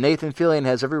that Nathan Fillion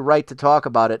has every right to talk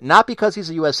about it, not because he's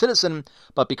a U.S. citizen,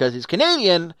 but because he's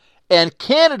Canadian, and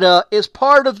Canada is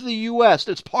part of the U.S.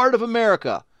 It's part of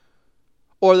America.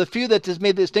 Or the few that has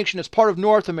made the distinction, it's part of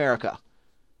North America.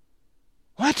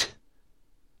 What?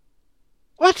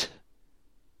 What?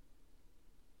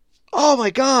 Oh my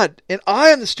God. And I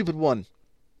am the stupid one.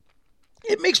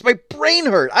 It makes my brain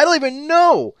hurt. I don't even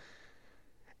know.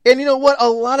 And you know what? A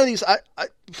lot of these,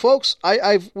 folks,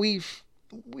 we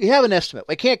have an estimate.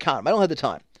 I can't count them. I don't have the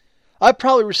time. I've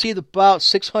probably received about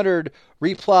 600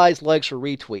 replies, likes, or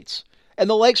retweets. And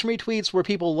the likes and retweets were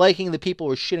people liking the people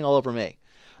who were shitting all over me.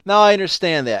 Now, I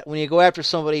understand that. When you go after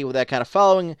somebody with that kind of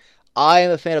following, I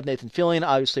am a fan of Nathan Fillion,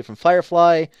 obviously from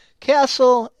Firefly.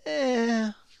 Castle,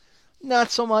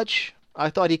 not so much. I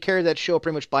thought he carried that show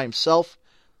pretty much by himself.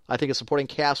 I think his supporting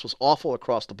cast was awful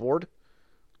across the board.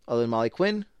 Other than Molly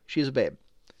Quinn, she's a babe.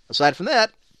 Aside from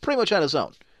that, pretty much on his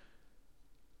own.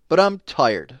 But I'm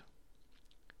tired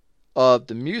of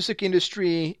the music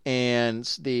industry and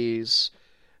these...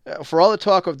 for all the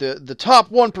talk of the top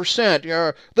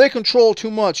 1%, they control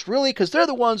too much. Really? Because they're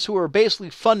the ones who are basically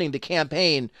funding the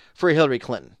campaign for Hillary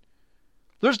Clinton.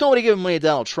 There's nobody giving money to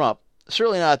Donald Trump.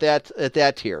 Certainly not at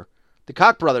that tier. The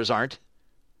Koch brothers aren't.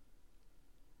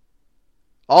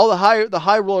 All the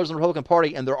high rollers in the Republican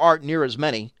Party, and there aren't near as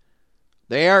many,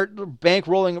 they aren't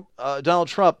bankrolling Donald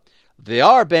Trump. They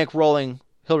are bankrolling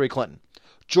Hillary Clinton.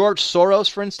 George Soros,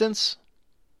 for instance.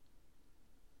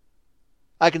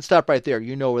 I can stop right there.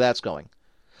 You know where that's going.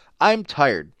 I'm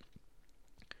tired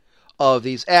of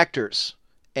these actors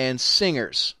and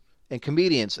singers and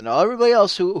comedians and everybody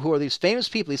else who are these famous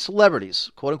people, these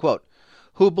celebrities, quote unquote,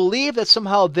 who believe that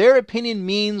somehow their opinion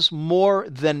means more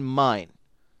than mine.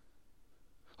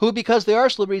 Who, because they are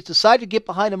celebrities, decide to get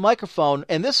behind a microphone,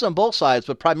 and this is on both sides,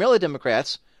 but primarily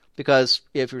Democrats, because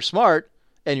if you're smart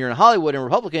and you're in Hollywood and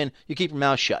Republican, you keep your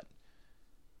mouth shut.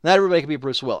 Not everybody can be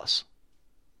Bruce Willis.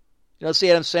 You don't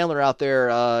see Adam Sandler out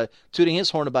there tooting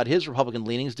his horn about his Republican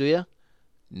leanings, do you?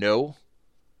 No.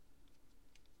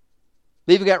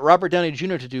 They even got Robert Downey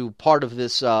Jr. to do part of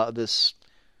this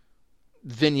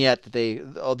vignette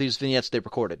these vignettes they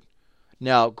recorded.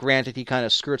 Now, granted, he kind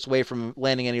of skirts away from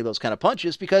landing any of those kind of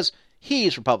punches because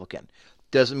he's Republican.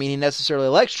 Doesn't mean he necessarily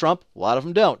likes Trump. A lot of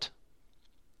them don't.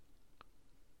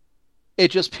 It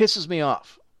just pisses me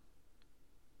off.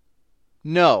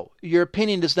 No, your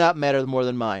opinion does not matter more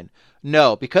than mine.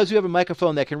 No, because you have a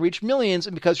microphone that can reach millions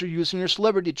and because you're using your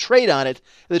celebrity to trade on it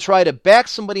to try to back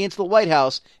somebody into the White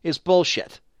House is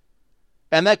bullshit.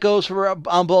 And that goes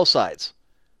on both sides.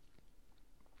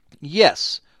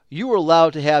 Yes, you are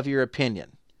allowed to have your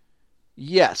opinion.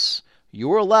 Yes,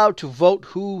 you are allowed to vote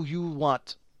who you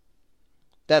want.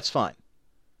 That's fine.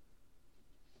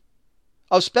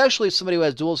 Especially somebody who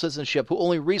has dual citizenship, who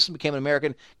only recently became an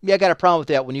American. Yeah, I got a problem with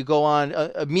that when you go on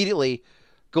immediately,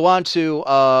 go on to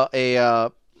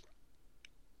a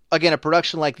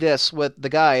production like this with the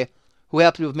guy who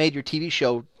happened to have made your TV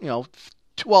show,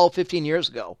 12, 15 years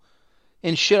ago,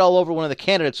 and shit all over one of the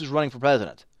candidates who's running for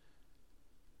president.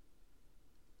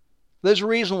 There's a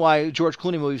reason why George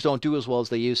Clooney movies don't do as well as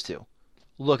they used to.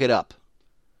 Look it up.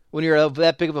 When you're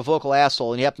that big of a vocal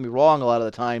asshole and you happen to be wrong a lot of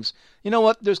the times, you know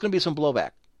what? There's going to be some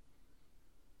blowback.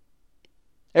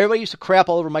 Everybody used to crap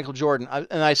all over Michael Jordan,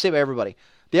 and I say by everybody.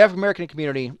 The African-American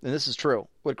community, and this is true,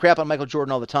 would crap on Michael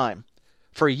Jordan all the time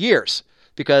for years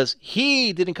because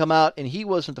he didn't come out and he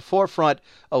wasn't at the forefront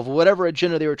of whatever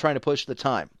agenda they were trying to push at the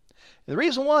time. And the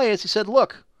reason why is he said,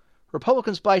 look,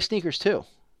 Republicans buy sneakers too.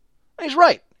 And he's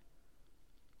right.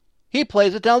 He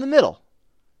plays it down the middle.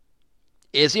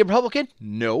 Is he a Republican?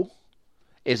 No.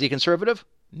 Is he conservative?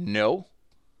 No.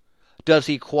 Does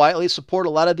he quietly support a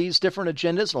lot of these different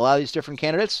agendas and a lot of these different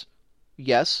candidates?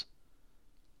 Yes.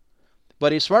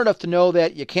 But he's smart enough to know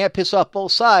that you can't piss off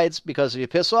both sides because if you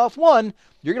piss off one,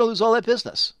 you're going to lose all that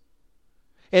business.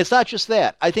 And it's not just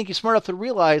that. I think he's smart enough to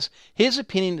realize his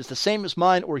opinion is the same as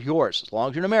mine or yours, as long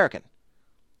as you're an American.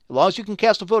 As long as you can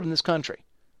cast a vote in this country.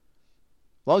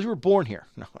 As long as you were born here.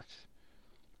 No.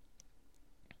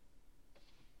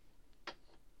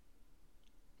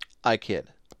 I kid.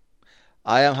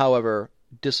 I am, however,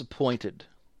 disappointed,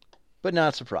 but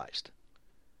not surprised,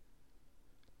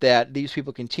 that these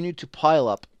people continue to pile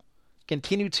up,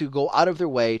 continue to go out of their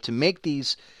way to make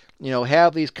these,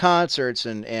 have these concerts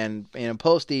and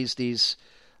post these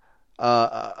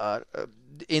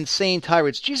insane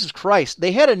tirades. Jesus Christ.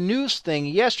 They had a news thing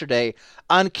yesterday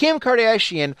on Kim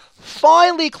Kardashian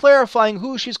finally clarifying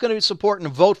who she's going to support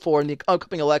and vote for in the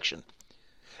upcoming election.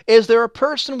 Is there a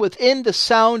person within the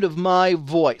sound of my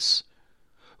voice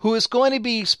who is going to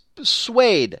be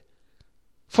swayed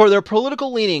for their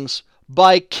political leanings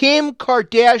by Kim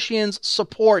Kardashian's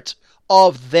support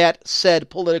of that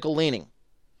said political leaning?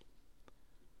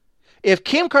 If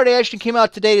Kim Kardashian came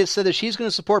out today and said that she's going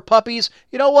to support puppies,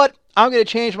 you know what? I'm going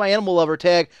to change my animal lover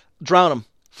tag, drown them,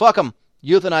 fuck them,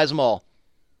 euthanize them all.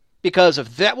 Because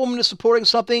if that woman is supporting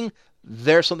something,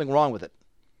 there's something wrong with it.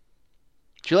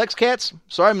 She likes cats?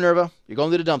 Sorry, Minerva. You're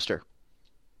going to the dumpster.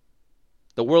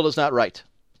 The world is not right.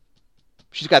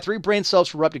 She's got 3 brain cells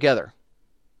to rub together.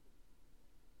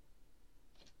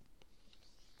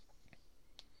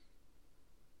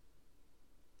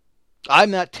 I'm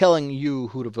not telling you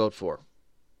who to vote for.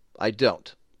 I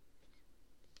don't.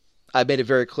 I made it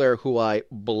very clear who I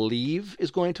believe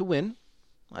is going to win.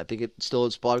 I think it still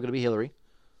is probably going to be Hillary.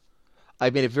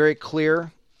 I made it very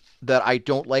clear that I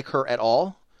don't like her at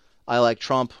all. I like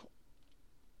Trump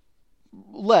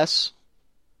less.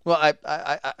 Well,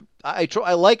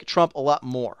 I like Trump a lot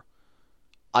more.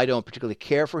 I don't particularly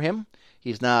care for him.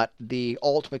 He's not the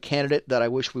ultimate candidate that I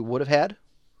wish we would have had.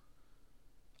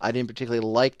 I didn't particularly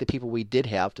like the people we did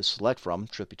have to select from,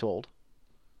 truth be told.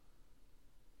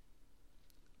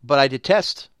 But I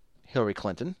detest Hillary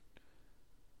Clinton.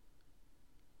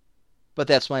 But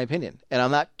that's my opinion. And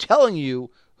I'm not telling you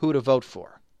who to vote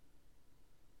for.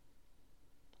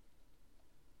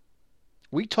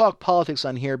 We talk politics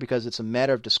on here because it's a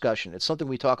matter of discussion. It's something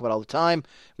we talk about all the time.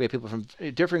 We have people from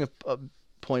differing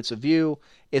points of view.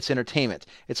 It's entertainment.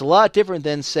 It's a lot different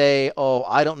than, say,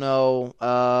 I don't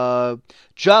know,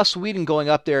 Joss Whedon going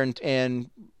up there and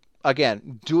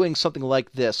again, doing something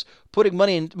like this, putting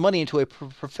money into a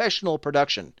professional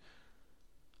production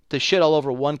to shit all over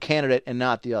one candidate and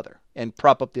not the other, and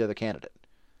prop up the other candidate.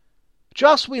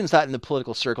 Joss Whedon's not in the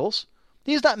political circles.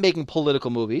 He's not making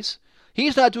political movies.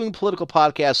 He's not doing political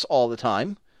podcasts all the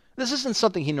time. This isn't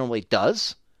something he normally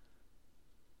does.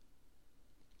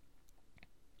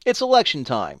 It's election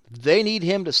time. They need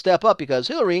him to step up because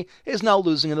Hillary is now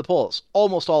losing in the polls.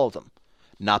 Almost all of them.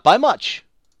 Not by much.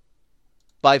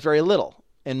 By very little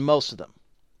in most of them.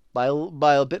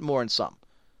 By a bit more in some.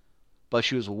 But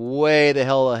she was way the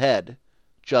hell ahead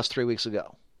just 3 weeks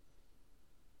ago.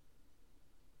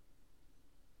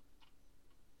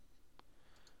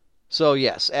 So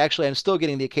yes, actually I'm still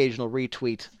getting the occasional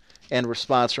retweet and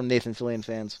response from Nathan Fillion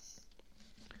fans.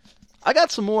 I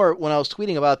got some more when I was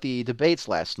tweeting about the debates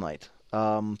last night.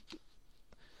 And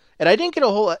I didn't get a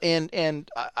whole...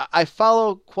 And I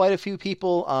follow quite a few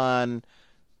people on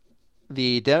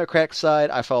the Democratic side,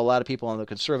 I follow a lot of people on the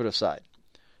conservative side.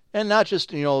 And not just,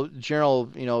 general, Joe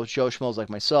Schmoes like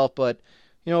myself, but,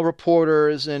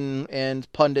 reporters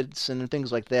and pundits and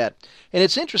things like that. And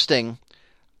it's interesting,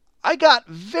 I got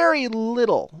very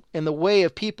little in the way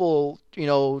of people,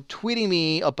 tweeting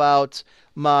me about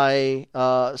my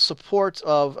support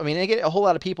of, I get a whole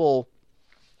lot of people,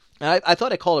 and I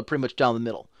thought I called it pretty much down the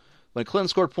middle. When Clinton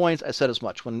scored points, I said as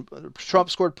much. When Trump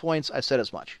scored points, I said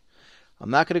as much. I'm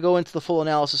not going to go into the full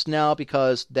analysis now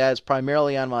because that's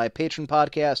primarily on my Patreon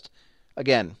podcast.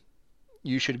 Again,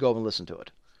 you should go and listen to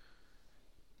it.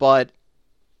 But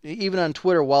even on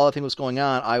Twitter, while everything was going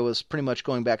on, I was pretty much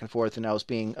going back and forth, and I was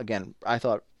being, again, I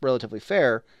thought, relatively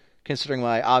fair, considering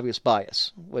my obvious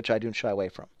bias, which I don't shy away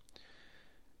from.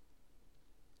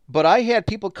 But I had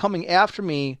people coming after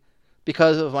me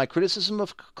because of my criticism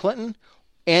of Clinton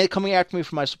and coming after me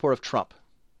for my support of Trump.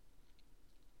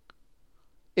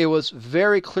 It was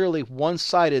very clearly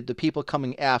one-sided, the people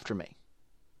coming after me.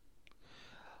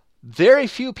 Very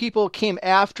few people came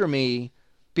after me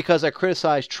because I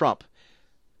criticized Trump.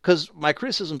 Because my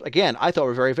criticisms, again, I thought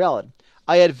were very valid.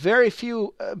 I had very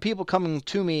few people coming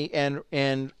to me and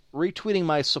retweeting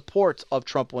my support of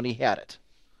Trump when he had it.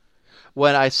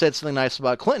 When I said something nice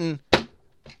about Clinton,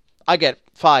 I get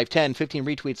 5, 10, 15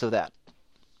 retweets of that.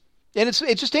 And it's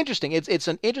just interesting. It's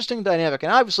an interesting dynamic.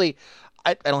 And obviously,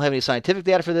 I don't have any scientific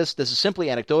data for this. This is simply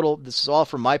anecdotal. This is all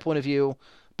from my point of view,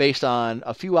 based on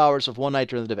a few hours of one night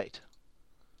during the debate.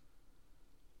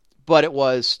 But it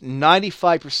was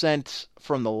 95%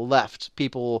 from the left.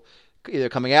 People either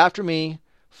coming after me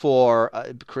for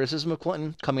criticism of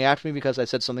Clinton, coming after me because I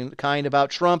said something kind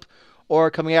about Trump,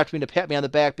 or coming after me to pat me on the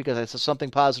back because I said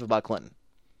something positive about Clinton.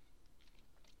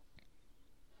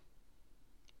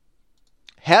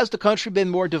 Has the country been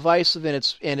more divisive in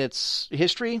its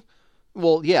history?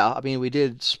 Well, yeah. We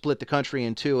did split the country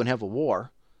in two and have a war.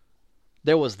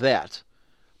 There was that.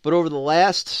 But over the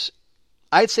last,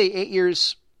 I'd say 8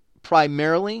 years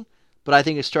primarily, but I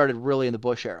think it started really in the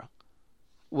Bush era,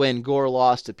 when Gore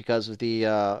lost it because of the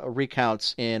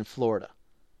recounts in Florida,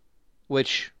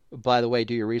 which, by the way,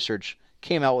 do your research,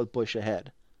 came out with Bush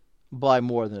ahead by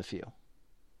more than a few.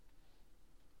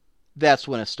 That's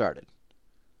when it started.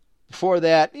 Before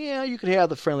that, you could have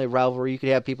the friendly rivalry. You could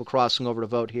have people crossing over to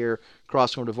vote here,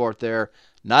 crossing over to vote there.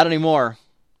 Not anymore.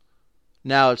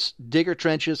 Now it's dig your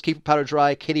trenches, keep your powder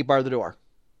dry, Katie bar the door.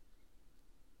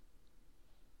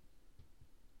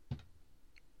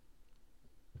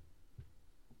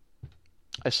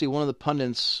 I see one of the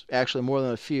pundits, actually more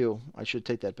than a few, I should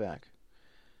take that back,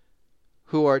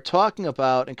 who are talking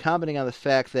about and commenting on the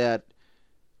fact that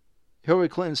Hillary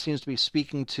Clinton seems to be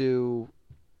speaking to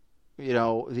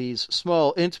these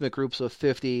small, intimate groups of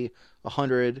 50,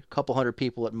 100, couple hundred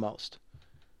people at most.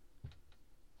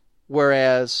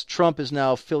 Whereas Trump is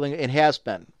now filling, and has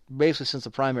been, basically since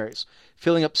the primaries,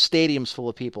 filling up stadiums full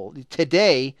of people.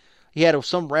 Today, he had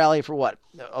some rally for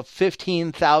of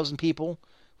 15,000 people,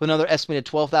 with another estimated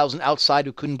 12,000 outside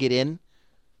who couldn't get in,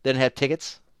 didn't have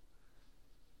tickets.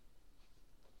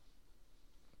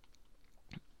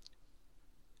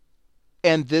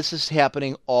 And this is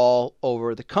happening all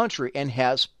over the country and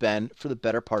has been for the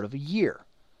better part of a year.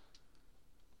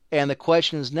 And the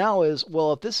question is now is,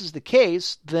 well, if this is the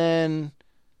case, then,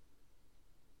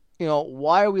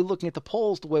 why are we looking at the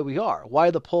polls the way we are? Why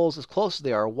are the polls as close as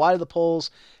they are? Why do the polls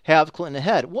have Clinton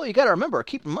ahead? Well, you got to remember,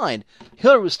 keep in mind,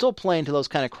 Hillary was still playing to those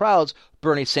kind of crowds.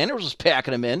 Bernie Sanders was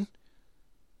packing them in,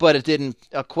 but it didn't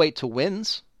equate to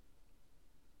wins.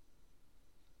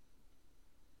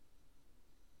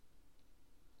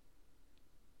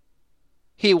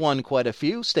 He won quite a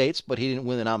few states, but he didn't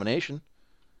win the nomination.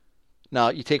 Now,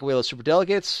 you take away those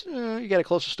superdelegates, you got a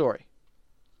closer story.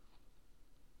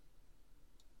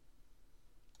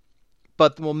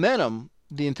 But the momentum,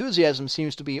 the enthusiasm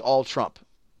seems to be all Trump.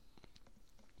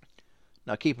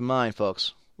 Now, keep in mind,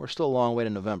 folks, we're still a long way to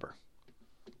November.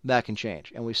 That can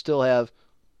change. And we still have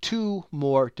 2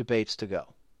 more debates to go.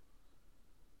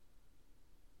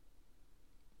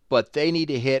 But they need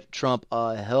to hit Trump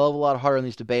a hell of a lot harder in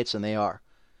these debates than they are.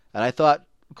 And I thought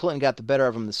Clinton got the better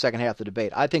of him in the second half of the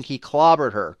debate. I think he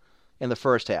clobbered her in the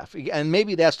first half. And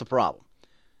maybe that's the problem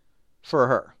for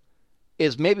her,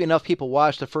 is maybe enough people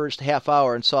watched the first half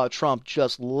hour and saw Trump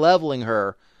just leveling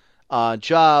her on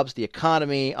jobs, the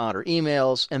economy, on her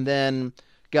emails, and then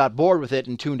got bored with it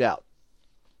and tuned out.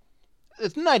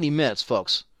 It's 90 minutes,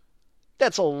 folks.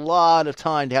 That's a lot of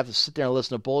time to have to sit there and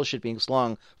listen to bullshit being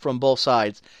slung from both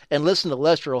sides and listen to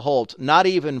Lester Holt not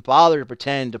even bother to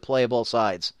pretend to play both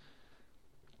sides.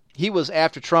 he was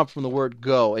after Trump from the word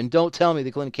go. And don't tell me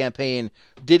the Clinton campaign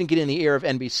didn't get in the ear of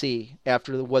NBC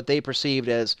after what they perceived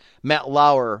as Matt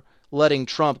Lauer letting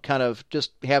Trump kind of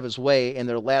just have his way in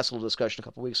their last little discussion a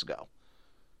couple weeks ago.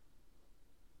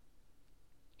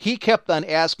 He kept on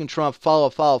asking Trump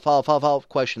follow-up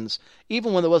questions,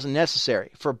 even when it wasn't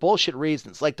necessary, for bullshit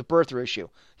reasons, like the birther issue. You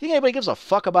think anybody gives a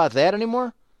fuck about that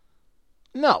anymore?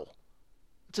 No.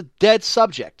 It's a dead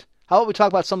subject. How about we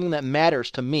talk about something that matters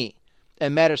to me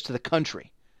and matters to the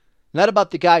country? Not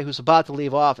about the guy who's about to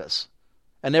leave office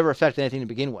and never affected anything to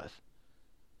begin with.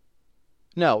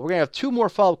 No, we're going to have 2 more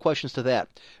follow-up questions to that.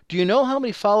 Do you know how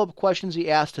many follow-up questions he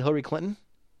asked to Hillary Clinton?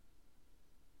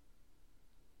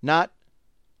 Not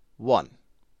 1.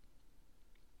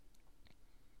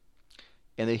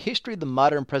 In the history of the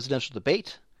modern presidential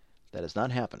debate, that has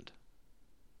not happened.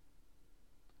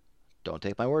 Don't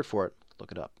take my word for it.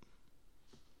 Look it up.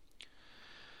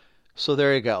 So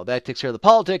there you go. That takes care of the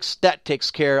politics. That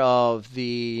takes care of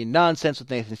the nonsense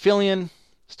with Nathan Fillion.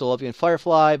 Still love you in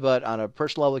Firefly, but on a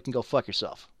personal level, you can go fuck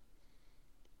yourself.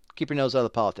 Keep your nose out of the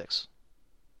politics.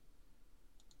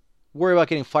 Worry about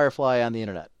getting Firefly on the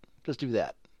internet. Just do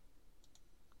that.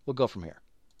 We'll go from here.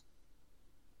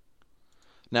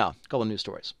 Now, a couple of news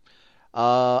stories.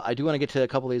 I do want to get to a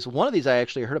couple of these. One of these I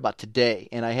actually heard about today,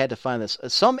 and I had to find this.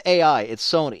 Some AI, it's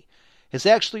Sony, has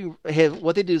actually,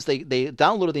 what they do is they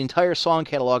downloaded the entire song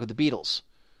catalog of the Beatles.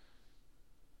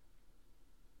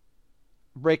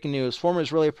 Breaking news. Former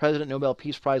Israeli President, Nobel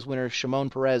Peace Prize winner Shimon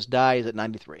Peres dies at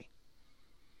 93.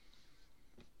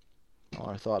 All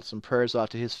our thoughts and prayers out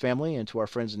to his family and to our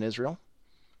friends in Israel.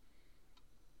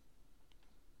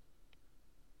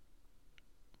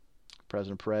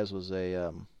 President Perez was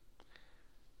a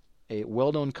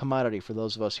well-known commodity for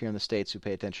those of us here in the States who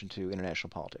pay attention to international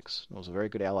politics. He was a very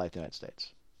good ally of the United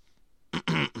States.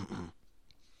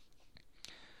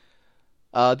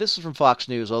 This is from Fox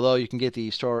News, although you can get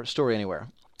the story anywhere.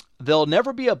 There'll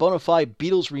never be a bona fide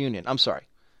Beatles reunion. I'm sorry.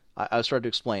 I started to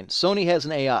explain. Sony has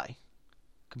an AI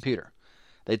computer.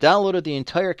 They downloaded the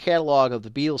entire catalog of the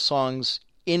Beatles songs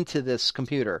into this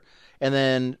computer and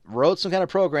then wrote some kind of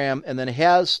program and then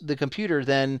has the computer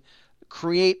then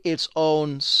create its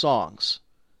own songs.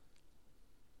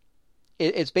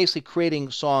 It's basically creating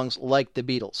songs like the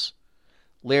Beatles.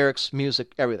 Lyrics,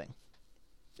 music, everything.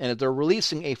 And they're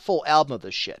releasing a full album of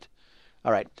this shit.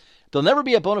 All right. There'll never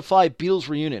be a bona fide Beatles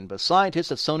reunion, but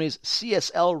scientists at Sony's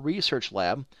CSL Research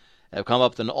Lab have come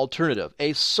up with an alternative.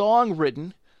 A song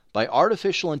written by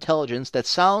artificial intelligence that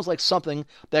sounds like something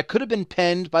that could have been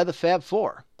penned by the Fab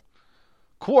Four.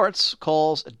 Quartz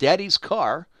calls Daddy's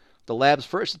Car the lab's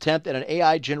first attempt at an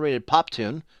AI-generated pop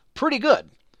tune pretty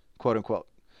good, quote-unquote.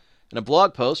 In a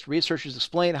blog post, researchers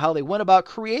explain how they went about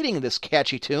creating this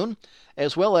catchy tune,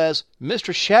 as well as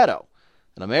Mr. Shadow,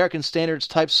 an American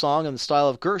Standards-type song in the style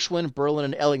of Gershwin, Berlin,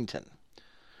 and Ellington.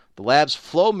 The lab's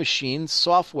Flow Machine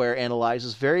software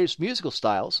analyzes various musical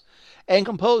styles and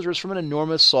composers from an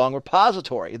enormous song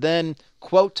repository, then,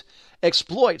 quote,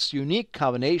 exploits unique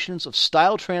combinations of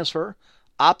style transfer,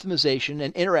 optimization,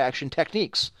 and interaction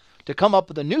techniques to come up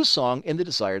with a new song in the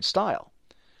desired style.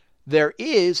 There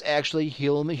is actually a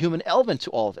human element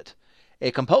to all of it. A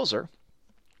composer,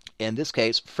 in this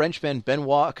case Frenchman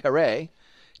Benoit Carré,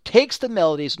 takes the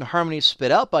melodies and harmonies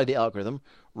spit out by the algorithm,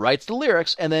 writes the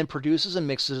lyrics, and then produces and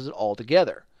mixes it all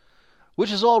together.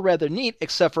 Which is all rather neat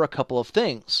except for a couple of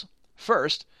things.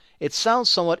 First, it sounds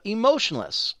somewhat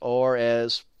emotionless, or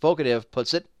as Vocative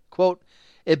puts it, quote,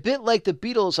 a bit like the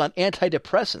Beatles on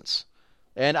antidepressants.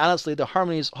 And honestly, the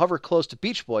harmonies hover close to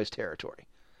Beach Boys territory.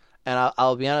 And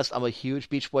I'll be honest, I'm a huge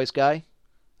Beach Boys guy.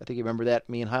 I think you remember that.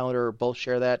 Me and Highlander both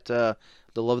share that, the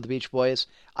love of the Beach Boys.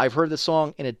 I've heard the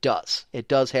song, and it does. It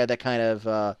does have that kind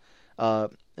of,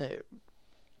 what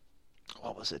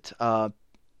was it?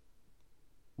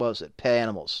 Pet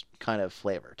Animals kind of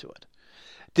flavor to it.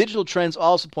 Digital Trends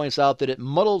also points out that it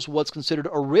muddles what's considered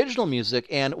original music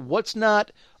and what's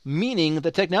not, meaning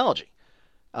the technology.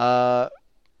 God,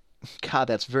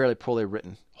 that's very poorly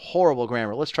written. Horrible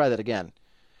grammar. Let's try that again.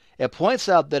 It points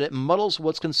out that it muddles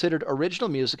what's considered original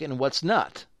music and what's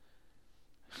not.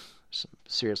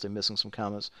 Seriously missing some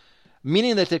commas.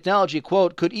 Meaning the technology,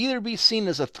 quote, could either be seen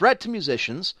as a threat to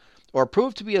musicians or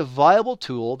prove to be a viable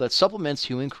tool that supplements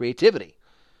human creativity.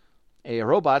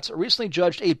 Robots recently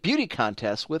judged a beauty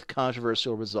contest with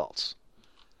controversial results.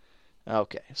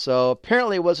 Okay, so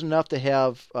apparently it wasn't enough to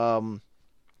have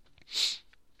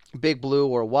Big Blue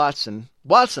or Watson.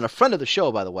 Watson, a friend of the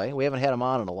show, by the way. We haven't had him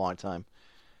on in a long time.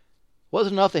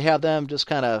 Wasn't enough to have them just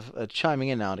kind of chiming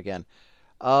in now and again.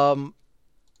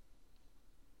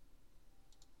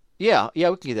 Yeah, we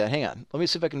can get that. Hang on. Let me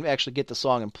see if I can actually get the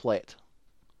song and play it.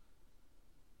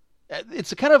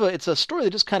 it's a story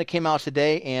that just kind of came out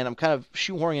today, and I'm kind of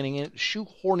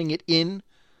shoehorning it in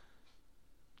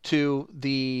to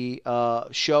the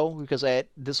show because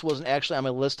this wasn't actually on my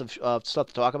list of stuff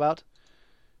to talk about.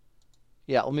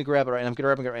 Yeah, let me grab it right now. I'm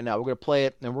grabbing it right now. We're going to play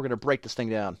it, and we're going to break this thing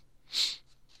down.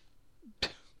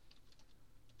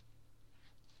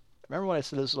 Remember when I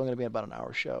said this was only going to be about an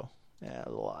hour show? Yeah, that's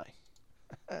a lie.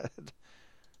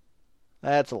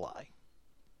 That's a lie.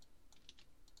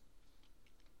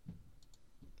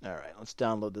 All right, let's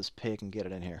download this pig and get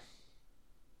it in here.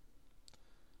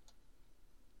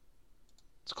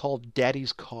 It's called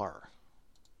Daddy's Car.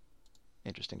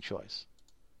 Interesting choice.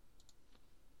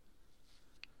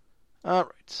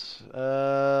 All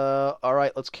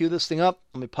right, let's cue this thing up.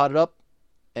 Let me pot it up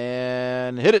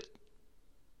and hit it.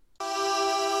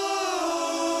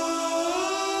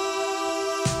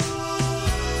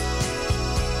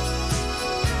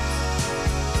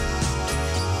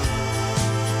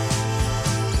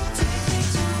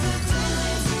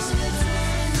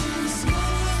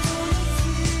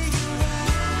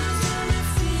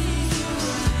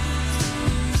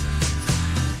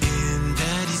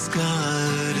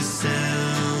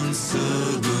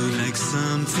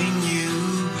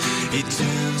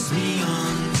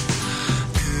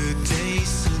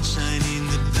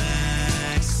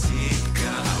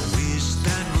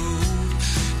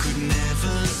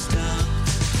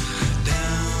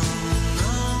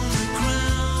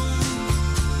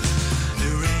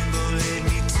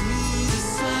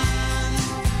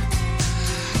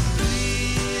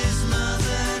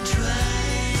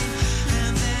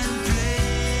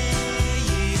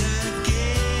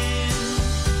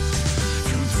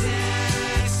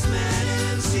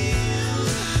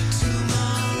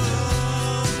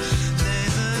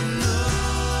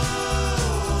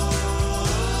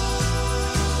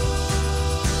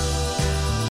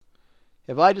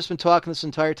 Have I just been talking this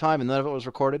entire time and none of it was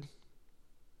recorded?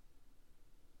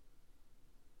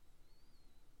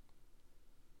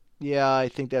 Yeah, I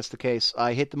think that's the case.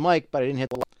 I hit the mic, but I didn't hit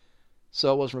the...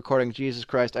 So it wasn't recording. Jesus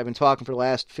Christ, I've been talking for the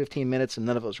last 15 minutes and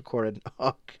none of it was recorded.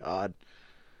 Oh, God.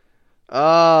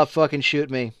 Oh, fucking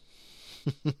shoot me.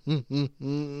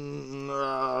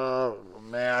 Oh,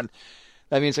 man.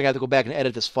 That means I got to go back and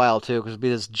edit this file, too, because it'll be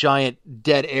this giant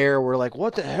dead air. We're like,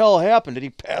 what the hell happened? Did he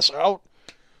pass out?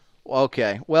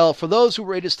 Okay. Well, for those who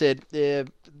were interested,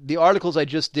 the articles I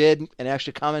just did and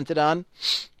actually commented on,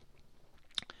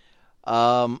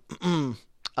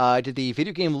 I did the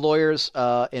video game lawyers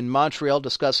in Montreal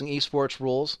discussing esports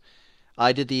rules.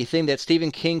 I did the thing that Stephen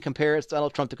King compares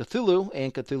Donald Trump to Cthulhu,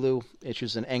 and Cthulhu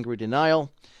issues an angry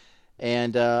denial.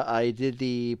 And I did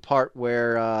the part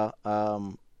where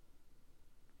there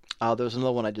was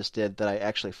another one I just did that I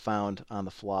actually found on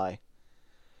the fly.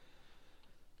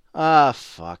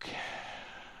 Fuck.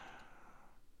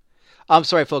 I'm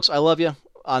sorry, folks. I love you.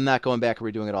 I'm not going back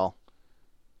and redoing it all.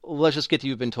 Let's just get to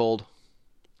You've Been Told.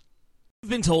 You've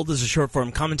Been Told is a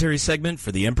short-form commentary segment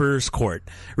for the Emperor's Court,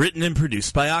 written and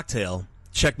produced by Octale.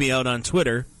 Check me out on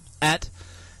Twitter,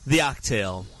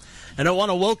 @TheOctale. And I want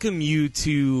to welcome you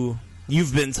to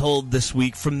You've Been Told this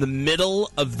week from the middle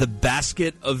of the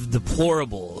basket of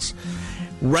deplorables,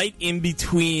 right in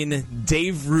between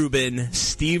Dave Rubin,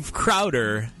 Steve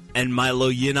Crowder, and Milo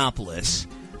Yiannopoulos.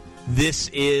 This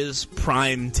is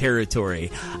prime territory.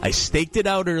 I staked it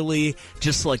out early,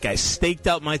 just like I staked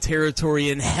out my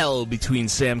territory in hell between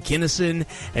Sam Kinison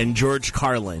and George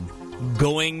Carlin.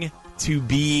 Going to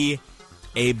be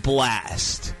a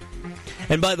blast.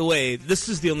 And by the way, this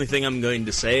is the only thing I'm going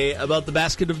to say about the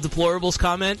basket of deplorables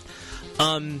comment.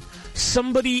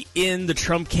 Somebody in the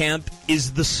Trump camp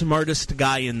is the smartest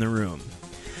guy in the room.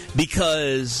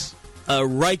 Because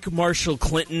Reich Marshal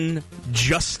Clinton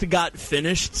just got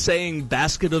finished saying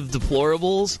basket of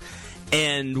deplorables,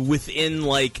 and within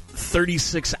like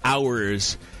 36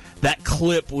 hours, that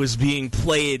clip was being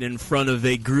played in front of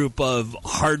a group of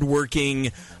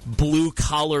hardworking,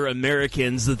 blue-collar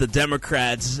Americans that the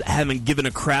Democrats haven't given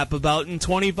a crap about in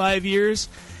 25 years.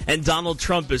 And Donald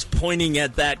Trump is pointing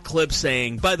at that clip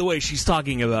saying, by the way, she's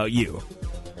talking about you.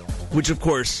 Which, of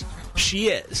course, she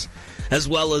is. As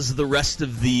well as the rest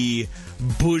of the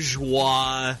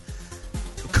bourgeois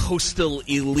coastal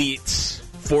elites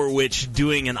for which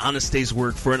doing an honest day's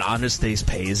work for an honest day's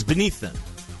pay is beneath them.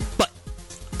 But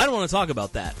I don't want to talk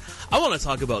about that. I want to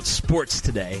talk about sports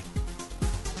today,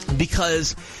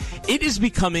 because it is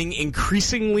becoming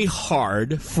increasingly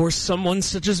hard for someone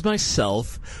such as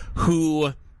myself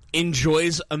who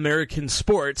enjoys American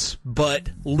sports but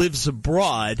lives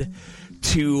abroad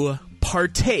to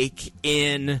partake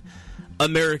in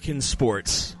American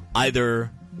sports, either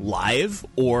live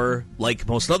or, like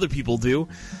most other people do,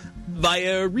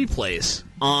 via replays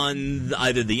on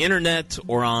either the internet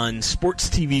or on sports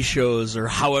TV shows or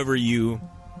however you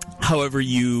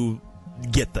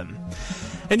get them.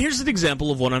 And here's an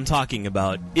example of what I'm talking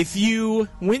about. If you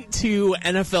went to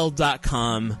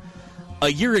NFL.com a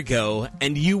year ago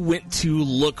and you went to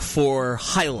look for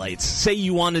highlights, say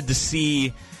you wanted to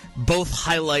see both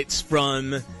highlights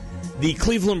from the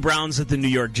Cleveland Browns at the New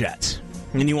York Jets,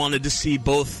 and you wanted to see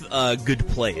both good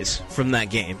plays from that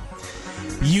game,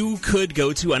 you could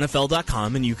go to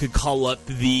NFL.com and you could call up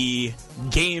the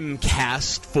game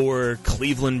cast for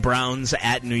Cleveland Browns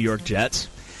at New York Jets,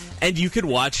 and you could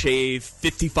watch a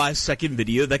 55-second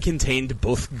video that contained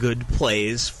both good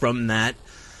plays from that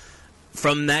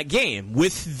game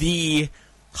with the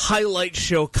highlight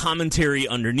show commentary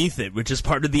underneath it, which is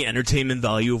part of the entertainment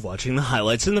value of watching the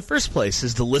highlights in the first place,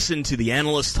 is to listen to the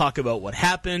analysts talk about what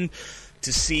happened,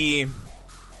 to see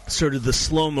sort of the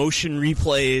slow motion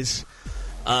replays,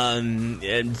 and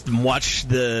watch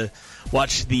the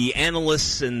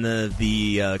analysts and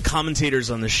the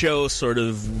commentators on the show sort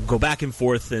of go back and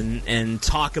forth and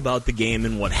talk about the game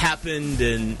and what happened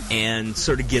and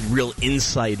sort of get real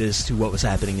insight as to what was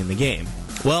happening in the game.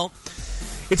 Well,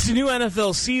 it's the new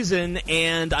NFL season,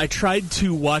 and I tried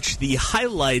to watch the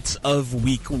highlights of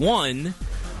Week 1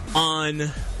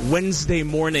 on Wednesday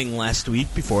morning last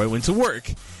week before I went to work.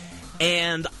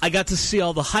 And I got to see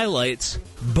all the highlights,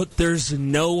 but there's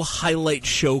no highlight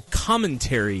show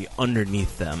commentary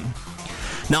underneath them.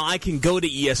 Now, I can go to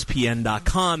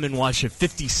ESPN.com and watch a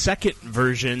 50-second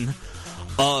version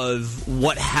of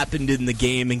what happened in the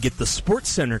game and get the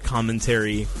SportsCenter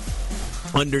commentary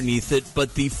underneath it,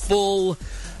 but the full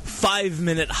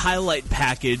 5-minute highlight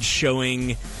package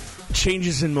showing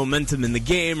changes in momentum in the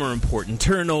game or important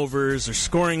turnovers or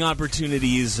scoring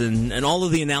opportunities and all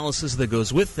of the analysis that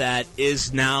goes with that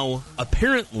is now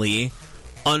apparently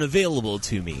unavailable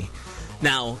to me.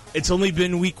 Now, it's only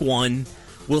been week 1.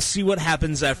 We'll see what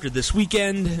happens after this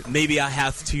weekend. Maybe I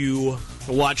have to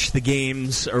watch the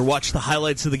games or watch the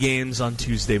highlights of the games on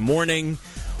Tuesday morning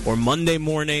or Monday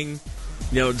morning,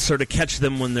 sort of catch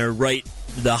them when they're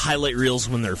the highlight reels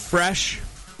when they're fresh.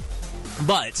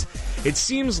 But it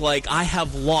seems like I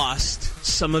have lost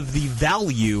some of the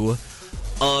value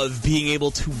of being able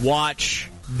to watch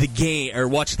the game or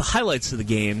watch the highlights of the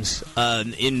games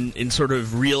in sort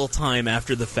of real time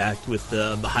after the fact with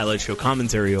the highlight show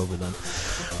commentary over them,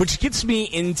 which gets me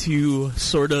into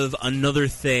sort of another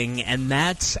thing, and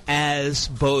that's as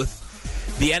both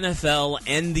the NFL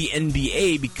and the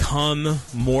NBA become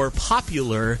more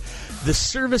popular, the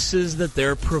services that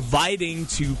they're providing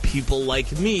to people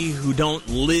like me who don't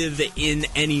live in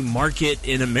any market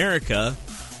in America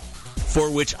for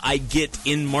which I get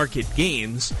in-market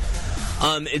games,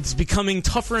 it's becoming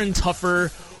tougher and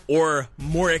tougher or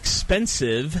more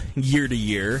expensive year to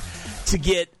year to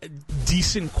get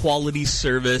decent quality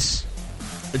service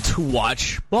to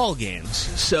watch ball games.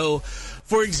 So,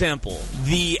 for example,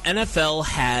 the NFL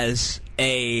has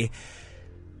a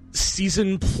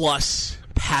Season Plus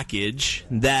package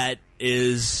that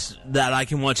I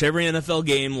can watch every NFL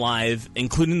game live,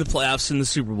 including the playoffs and the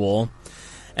Super Bowl,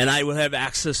 and I will have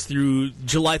access through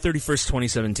July 31st,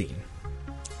 2017.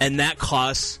 And that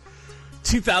costs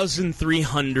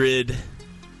 2,300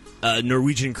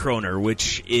 Norwegian kroner,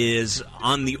 which is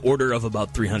on the order of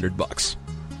about $300.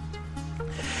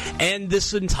 And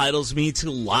this entitles me to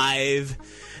live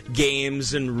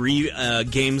games and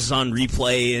games on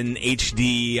replay in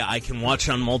HD. I can watch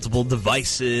on multiple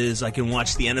devices. I can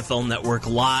watch the NFL Network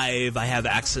live. I have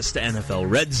access to NFL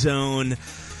Red Zone.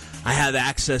 I have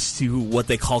access to what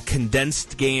they call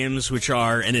condensed games, which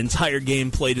are an entire game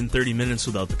played in 30 minutes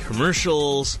without the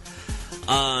commercials.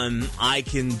 I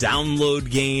can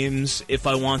download games if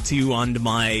I want to onto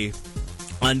my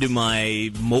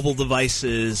mobile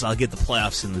devices. I'll get the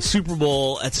playoffs in the Super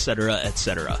Bowl, etc.,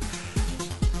 etc.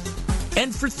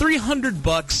 And for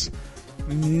 $300,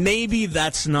 maybe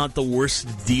that's not the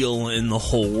worst deal in the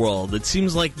whole world. It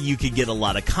seems like you could get a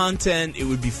lot of content. It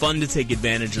would be fun to take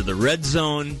advantage of the Red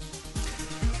Zone,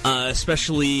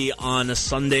 especially on a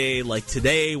Sunday like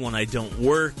today when I don't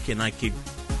work and I could,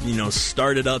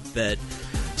 start it up at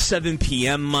 7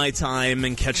 p.m. my time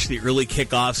and catch the early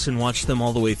kickoffs and watch them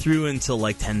all the way through until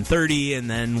like 10:30 and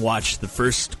then watch the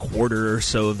first quarter or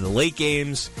so of the late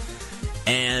games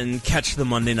and catch the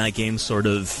Monday night game sort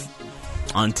of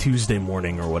on Tuesday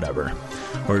morning or whatever,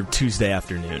 or Tuesday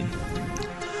afternoon.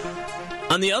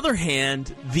 On the other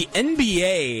hand, the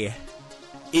NBA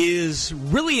is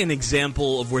really an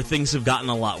example of where things have gotten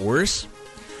a lot worse.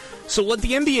 So what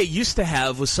the NBA used to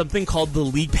have was something called the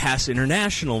League Pass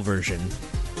International version.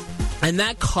 And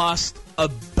that cost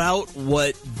about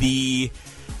what the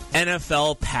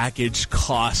NFL package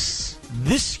costs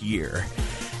this year.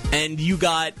 And you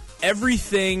got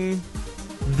everything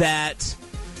that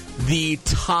the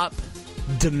top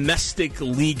domestic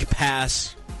league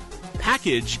pass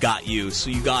package got you. So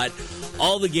you got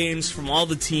all the games from all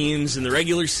the teams in the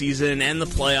regular season and the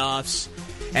playoffs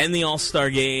and the All-Star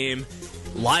game,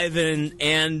 live and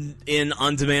in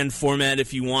on-demand format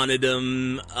if you wanted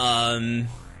them.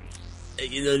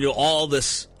 All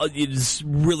this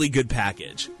really good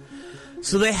package.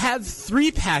 So they have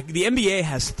the NBA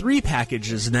has 3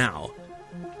 packages now.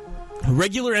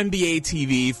 Regular NBA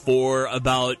TV for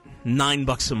about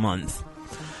 $9 a month.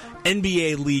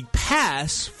 NBA League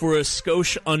Pass for a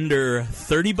skosh under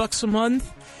 $30 a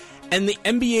month. And the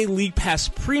NBA League Pass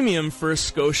Premium for a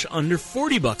skosh under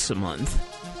 $40 a month.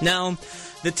 Now,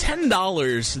 the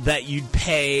 $10 that you'd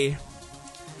pay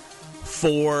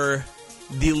for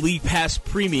the League Pass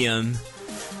Premium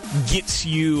gets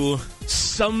you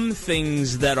some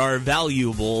things that are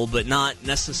valuable, but not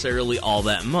necessarily all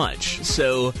that much.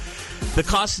 So the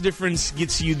cost difference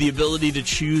gets you the ability to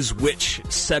choose which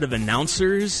set of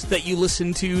announcers that you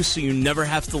listen to, so you never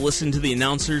have to listen to the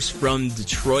announcers from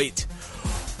Detroit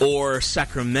or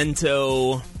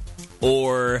Sacramento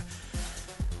or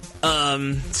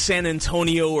San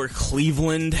Antonio or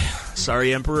Cleveland.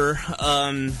 Sorry, Emperor.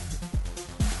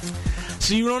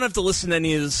 So you don't have to listen to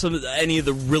any of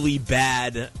the really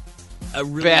bad,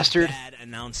 Bastard. bad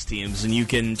announced teams, and you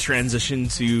can transition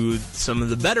to some of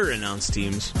the better announced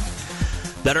teams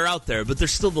that are out there. But they're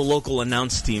still the local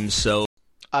announced teams. So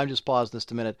I'm just pausing this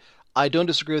a minute. I don't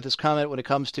disagree with this comment when it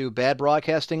comes to bad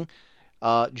broadcasting.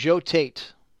 Joe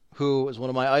Tate, who is one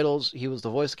of my idols, he was the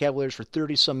voice of the Cavaliers for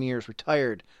 30-some years,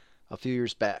 retired a few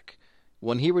years back.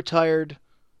 When he retired,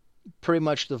 pretty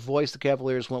much the voice of the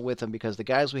Cavaliers went with him because the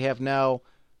guys we have now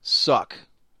suck.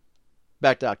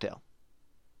 Back to Octal.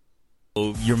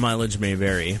 Your mileage may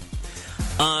vary.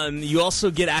 You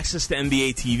also get access to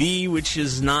NBA TV, which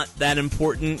is not that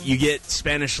important. You get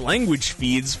Spanish language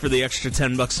feeds for the extra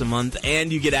 $10 a month,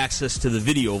 and you get access to the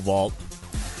Video Vault,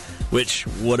 which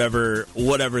whatever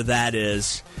that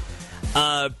is.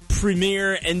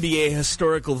 Premier NBA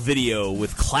historical video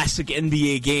with classic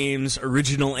NBA games,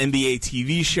 original NBA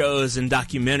TV shows, and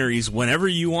documentaries whenever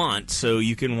you want, so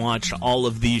you can watch all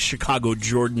of the Chicago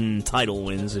Jordan title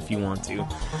wins if you want to.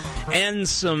 And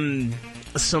some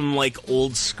like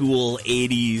old school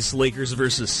 80s Lakers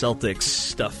versus Celtics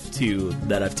stuff too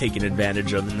that I've taken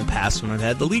advantage of in the past when I've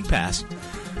had the League Pass.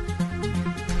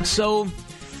 So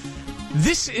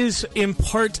this is in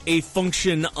part a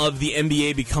function of the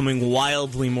NBA becoming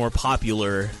wildly more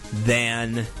popular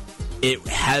than it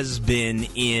has been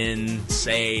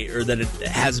say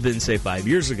 5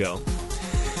 years ago.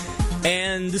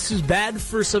 And this is bad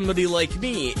for somebody like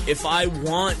me. If I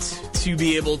want to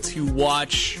be able to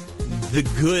watch the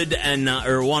good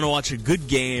or want to watch a good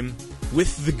game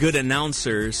with the good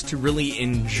announcers to really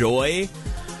enjoy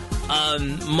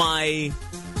my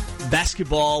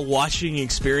basketball watching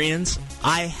experience,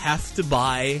 I have to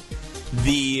buy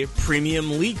the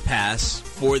Premium League Pass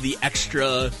for the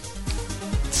extra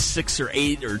 $6 or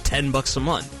 $8 or $10 a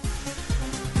month,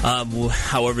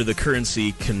 however the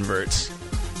currency converts.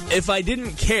 If I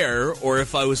didn't care, or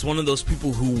if I was one of those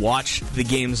people who watched the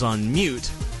games on mute,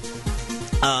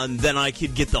 then I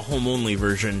could get the home-only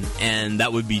version, and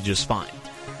that would be just fine.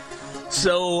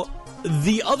 So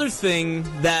the other thing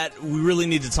that we really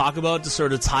need to talk about to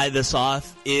sort of tie this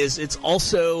off is it's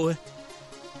also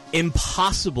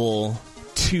impossible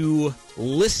to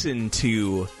listen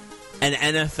to an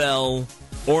NFL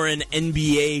or an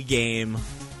NBA game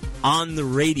on the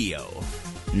radio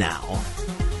now.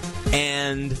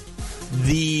 And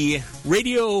the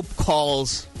radio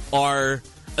calls are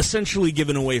essentially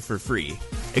given away for free,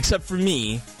 except for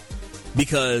me,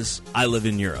 because I live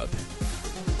in Europe.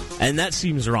 And that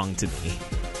seems wrong to me.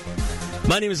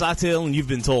 My name is Atil, and you've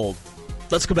been told.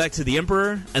 Let's go back to the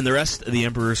Emperor and the rest of the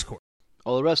Emperor's court.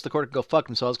 Well, the rest of the court can go fuck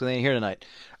themselves because they ain't here tonight.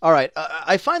 All right,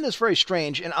 I find this very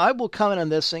strange, and I will comment on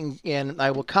this, and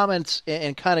I will comment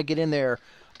and kind of get in there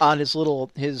on his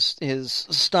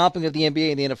stomping of the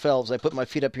NBA and the NFL as I put my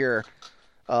feet up here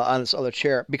on this other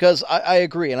chair, because I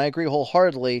agree, and I agree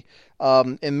wholeheartedly,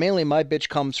 and mainly my bitch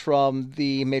comes from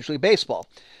the Major League Baseball.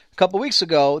 A couple weeks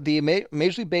ago, the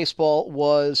Major League Baseball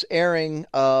was airing,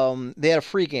 they had a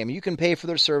free game. You can pay for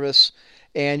their service,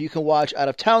 and you can watch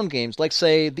out-of-town games. Like,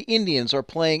 say, the Indians are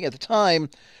playing, at the time,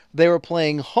 they were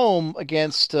playing home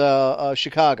against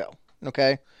Chicago,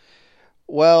 okay?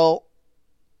 Well,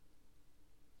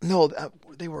 no,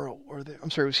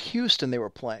 I'm sorry, it was Houston they were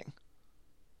playing.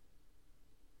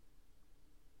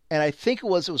 and I think it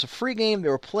was a free game. They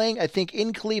were playing, I think,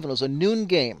 in Cleveland. It was a noon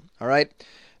game, all right?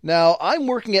 Now, I'm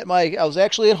working I was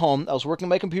actually at home. I was working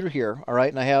my computer here, all right?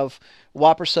 And I have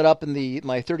Whopper set up, and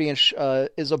my 30-inch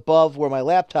is above where my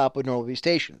laptop would normally be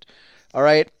stationed, all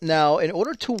right? Now, in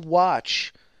order to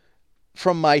watch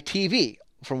from my TV,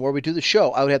 from where we do the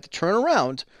show, I would have to turn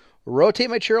around, rotate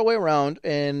my chair all the way around,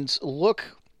 and look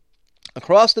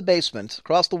across the basement,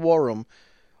 across the war room,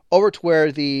 over to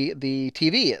where the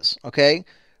TV is, okay?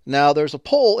 Now, there's a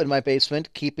pole in my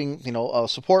basement keeping, a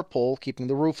support pole keeping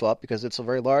the roof up because it's a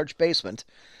very large basement.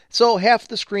 So half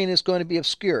the screen is going to be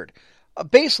obscured.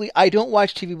 Basically, I don't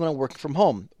watch TV when I'm working from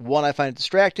home. One, I find it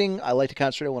distracting. I like to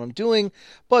concentrate on what I'm doing.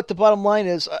 But the bottom line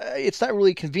is, it's not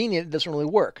really convenient. It doesn't really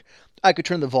work. I could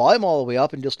turn the volume all the way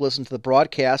up and just listen to the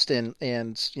broadcast and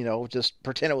just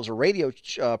pretend it was a radio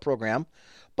program.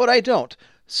 But I don't.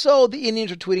 So the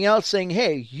Indians are tweeting out saying,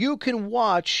 hey, you can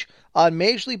watch on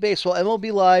Major League Baseball,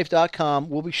 MLBLive.com.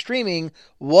 We'll be streaming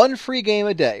one free game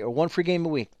a day or one free game a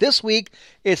week. This week,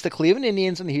 it's the Cleveland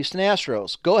Indians and the Houston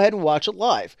Astros. Go ahead and watch it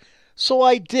live. So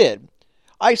I did.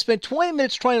 I spent 20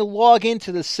 minutes trying to log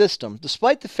into the system,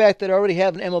 despite the fact that I already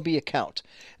have an MLB account.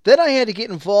 Then I had to get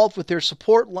involved with their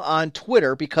support on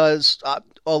Twitter because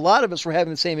a lot of us were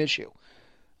having the same issue.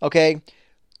 Okay?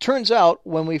 Turns out,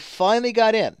 when we finally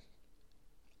got in,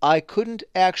 I couldn't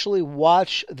actually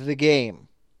watch the game.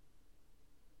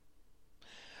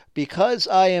 Because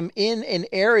I am in an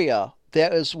area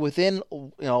that is within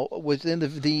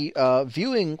the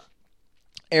viewing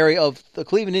area of the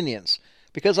Cleveland Indians,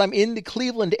 because I'm in the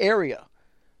Cleveland area,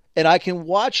 and I can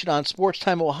watch it on Sports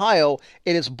Time Ohio,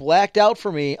 it is blacked out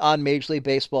for me on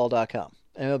MajorLeagueBaseball.com,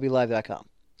 MLBLive.com.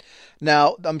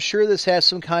 Now, I'm sure this has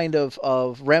some kind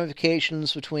of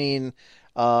ramifications between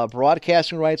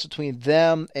broadcasting rights between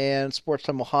them and Sports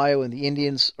Time Ohio and the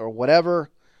Indians or whatever.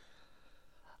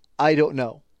 I don't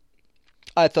know.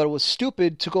 I thought it was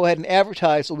stupid to go ahead and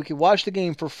advertise so we could watch the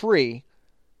game for free,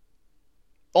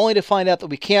 only to find out that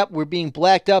we can't. We're being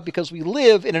blacked out because we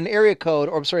live in an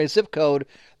a zip code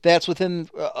that's within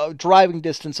driving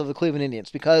distance of the Cleveland Indians,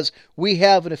 because we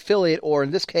have an affiliate, or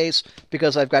in this case,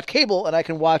 because I've got cable and I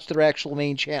can watch their actual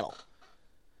main channel.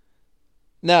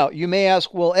 Now, you may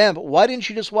ask, well, Em, why didn't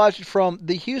you just watch it from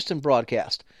the Houston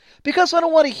broadcast? Because I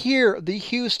don't want to hear the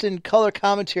Houston color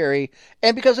commentary,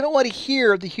 and because I don't want to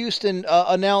hear the Houston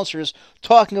announcers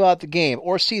talking about the game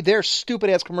or see their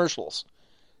stupid-ass commercials.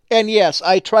 And yes,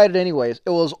 I tried it anyways.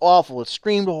 It was awful. It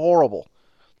screamed horrible.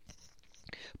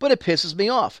 But it pisses me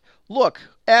off. Look,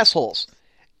 assholes,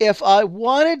 if I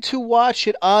wanted to watch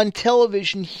it on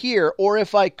television here, or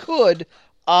if I could,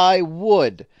 I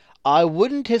would. I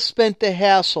wouldn't have spent the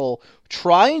hassle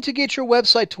trying to get your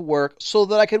website to work so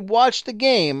that I could watch the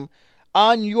game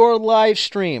on your live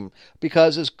stream.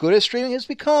 Because as good as streaming has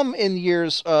become in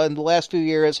the last few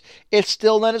years, it's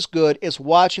still not as good as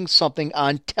watching something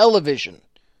on television.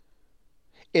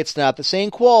 It's not the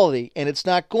same quality, and it's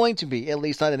not going to be, at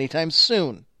least not anytime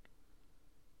soon.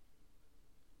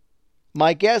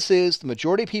 My guess is the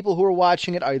majority of people who are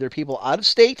watching it are either people out of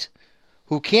state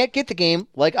who can't get the game,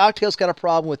 like Octail's got a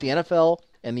problem with the NFL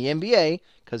and the NBA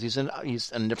because he's in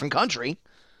a different country,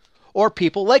 or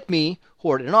people like me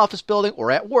who are in an office building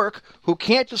or at work who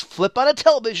can't just flip on a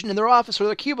television in their office or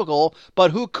their cubicle,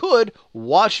 but who could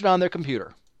watch it on their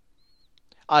computer.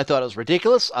 I thought it was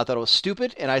ridiculous, I thought it was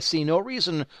stupid, and I see no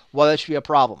reason why that should be a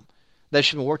problem. That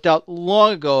should have been worked out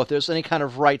long ago if there's any kind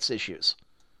of rights issues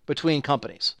between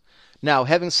companies. Now,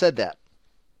 having said that,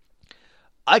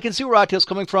 I can see where Octail's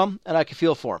coming from, and I can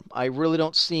feel for him. I really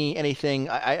don't see anything.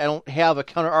 I don't have a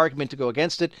counter-argument to go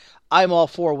against it. I'm all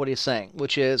for what he's saying,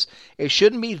 which is it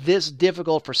shouldn't be this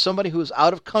difficult for somebody who's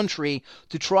out of country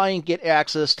to try and get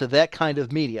access to that kind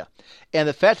of media. And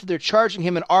the fact that they're charging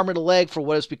him an arm and a leg for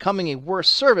what is becoming a worse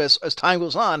service as time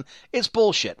goes on is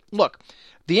bullshit. Look,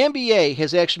 the NBA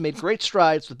has actually made great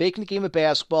strides with making the game of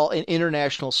basketball an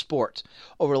international sport.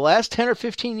 Over the last 10 or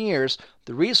 15 years,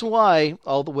 the reason why,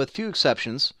 although with few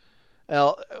exceptions,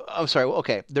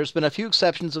 there's been a few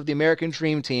exceptions of the American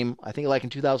Dream Team, I think like in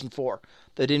 2004,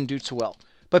 that didn't do too well.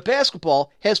 But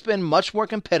basketball has been much more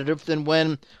competitive than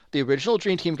when the original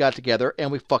Dream Team got together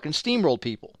and we fucking steamrolled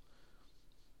people.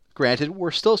 Granted,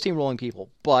 we're still steamrolling people,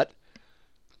 but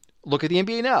look at the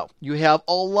NBA now. You have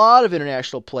a lot of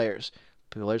international players.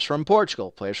 Players from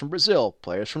Portugal, players from Brazil,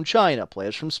 players from China,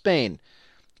 players from Spain,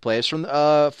 players from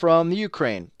the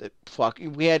Ukraine.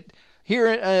 We had here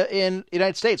in the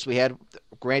United States, we had,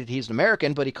 granted he's an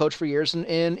American, but he coached for years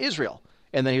in Israel.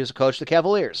 And then he was a coach of the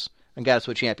Cavaliers and got us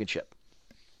to a championship.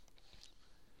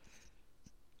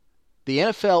 The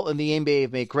NFL and the NBA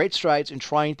have made great strides in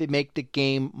trying to make the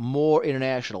game more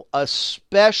international,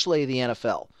 especially the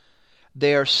NFL.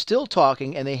 They are still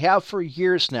talking, and they have for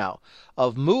years now,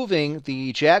 of moving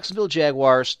the Jacksonville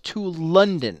Jaguars to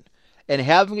London and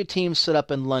having a team set up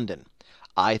in London.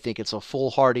 I think it's a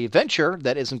foolhardy venture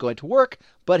that isn't going to work,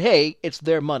 but hey, it's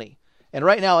their money. And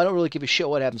right now, I don't really give a shit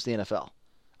what happens to the NFL.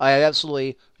 I have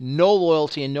absolutely no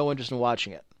loyalty and no interest in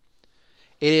watching it.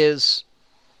 It is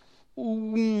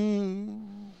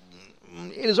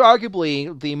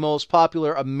arguably the most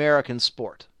popular American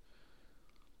sport.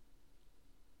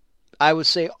 I would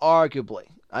say arguably.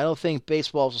 I don't think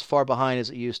baseball is as far behind as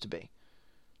it used to be.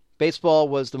 Baseball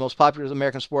was the most popular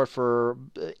American sport for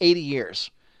 80 years.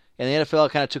 And the NFL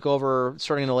kind of took over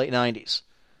starting in the late 90s.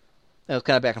 And it was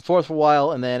kind of back and forth for a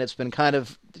while, and then it's been kind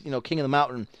of, king of the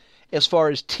mountain as far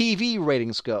as TV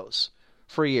ratings goes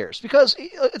for years. Because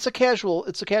it's a casual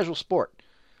sport.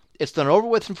 It's done over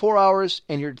with in 4 hours,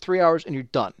 and you're 3 hours, and you're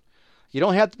done. You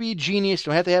don't have to be a genius.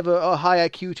 You don't have to have a high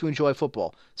IQ to enjoy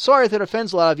football. Sorry if that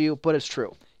offends a lot of you, but it's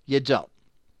true. You don't.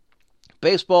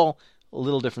 Baseball, a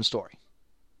little different story.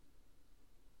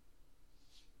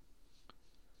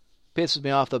 Pisses me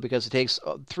off, though, because it takes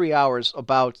 3 hours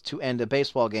about to end a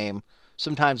baseball game,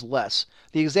 sometimes less.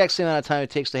 The exact same amount of time it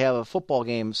takes to have a football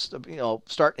game,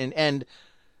 start and end,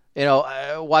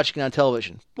 watching it on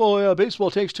television. Oh, yeah,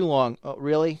 baseball takes too long. Oh,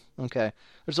 really? Okay.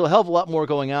 There's a hell of a lot more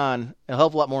going on, a hell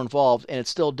of a lot more involved, and it's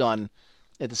still done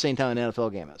at the same time an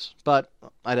NFL game is. But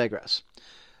I digress.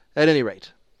 At any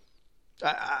rate,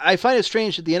 I find it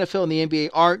strange that the NFL and the NBA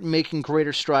aren't making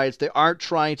greater strides. They aren't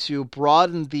trying to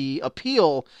broaden the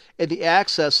appeal and the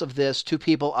access of this to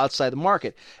people outside the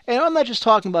market. And I'm not just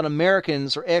talking about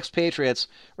Americans or expatriates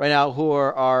right now who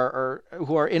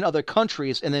are in other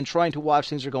countries and then trying to watch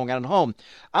things that are going on at home.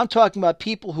 I'm talking about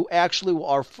people who actually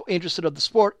are interested in the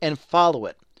sport and follow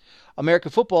it.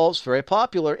 American football is very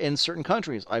popular in certain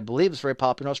countries. I believe it's very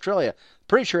popular in Australia.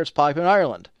 Pretty sure it's popular in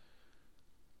Ireland.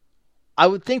 I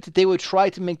would think that they would try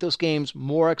to make those games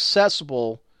more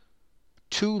accessible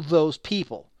to those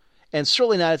people, and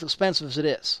certainly not as expensive as it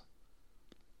is.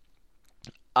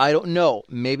 I don't know.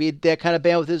 Maybe that kind of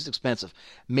bandwidth is expensive.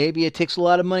 Maybe it takes a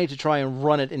lot of money to try and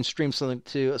run it and stream something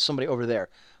to somebody over there.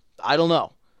 I don't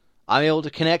know. I'm able to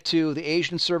connect to the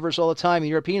Asian servers all the time, the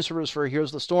European servers for Heroes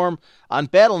of the Storm on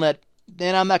Battle.net,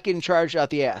 then I'm not getting charged out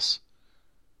the ass.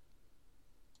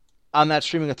 I'm not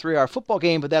streaming a 3-hour football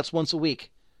game, but that's once a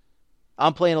week.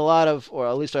 I'm playing a lot of, or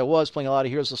at least I was playing a lot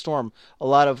of Heroes of the Storm, a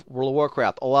lot of World of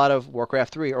Warcraft, a lot of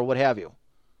Warcraft 3, or what have you.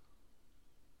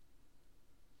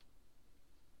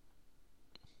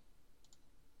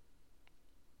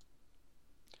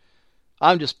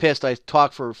 I'm just pissed. I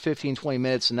talked for 15, 20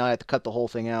 minutes, and now I have to cut the whole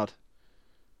thing out.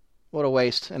 What a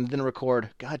waste. And didn't record.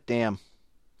 God damn.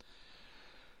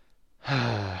 All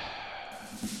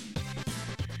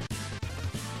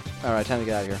right, time to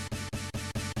get out of here.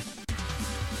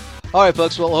 All right,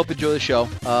 folks. Well, I hope you enjoy the show.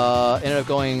 Ended up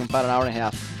going about an hour and a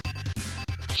half.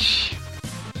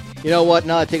 You know what?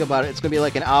 Now that I think about it, it's going to be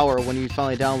like an hour when you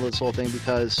finally download this whole thing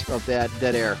because of that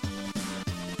dead air.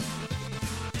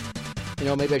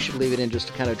 Maybe I should leave it in just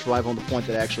to kind of drive home the point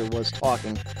that I actually was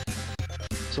talking.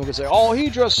 Someone could say, oh, he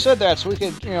just said that, so we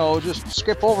could, just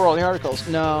skip over all the articles.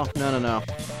 No.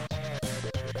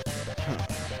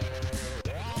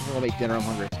 I'll make dinner. I'm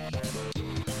hungry.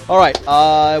 All right.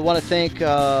 I want to thank...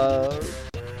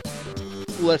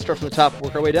 let's start from the top,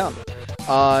 work our way down.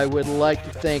 I would like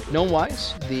to thank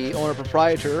Gnomewise, the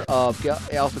owner-proprietor of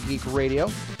Alpha Geek Radio,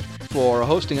 for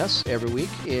hosting us every week.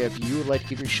 If you would like to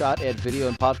give your shot at video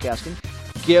and podcasting,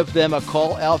 give them a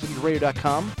call,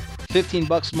 alphageekradio.com.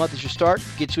 $15 a month is your start.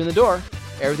 Gets you in the door.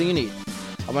 Everything you need.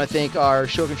 I want to thank our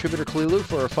show contributor, Kalilu,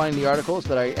 for finding the articles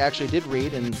that I actually did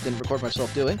read and didn't record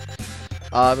myself doing.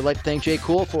 I would like to thank Jay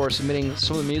Cool for submitting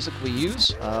some of the music we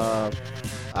use.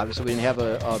 Obviously, we didn't have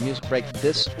a music break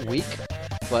this week,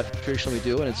 but traditionally we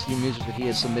do, and it's new music that he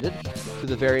has submitted through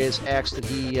the various acts that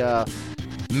he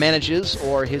manages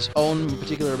or his own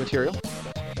particular material.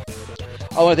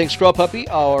 I want to thank Straw Puppy,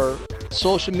 our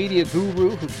social media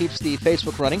guru who keeps the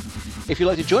Facebook running. If you'd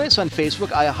like to join us on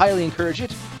Facebook, I highly encourage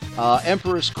it.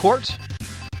 Emperor's Court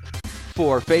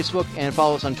for Facebook, and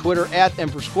follow us on Twitter at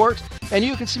Emperor's Court. And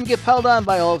you can see me get piled on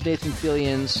by all of Nathan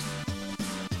Fillion's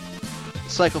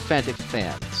sycophantic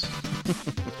fans.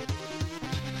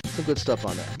 Some good stuff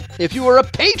on there. If you are a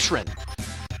patron,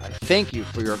 I thank you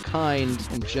for your kind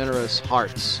and generous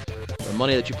hearts. The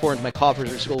money that you pour into my coffers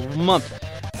every single month.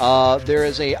 There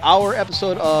is a hour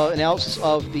episode analysis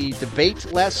of the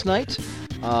debate last night.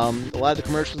 A lot of the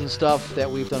commercials and stuff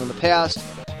that we've done in the past.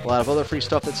 A lot of other free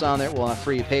stuff that's on there. Well, not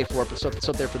free, you pay for it, but stuff that's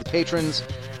up there for the patrons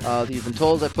that you've been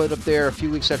told I put up there a few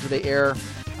weeks after they air.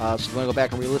 So if you want to go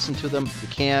back and re-listen to them, you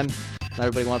can. Not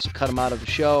everybody wants to cut them out of the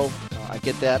show. I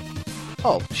get that.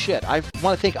 Oh, shit. I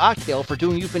want to thank Octale for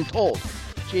doing You've Been Told.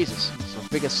 Jesus. It's the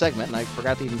biggest segment, and I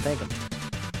forgot to even thank him.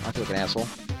 I feel like an asshole.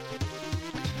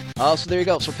 So there you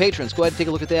go. So patrons, go ahead and take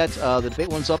a look at that. The debate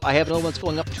one's up. I have another one that's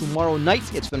going up tomorrow night.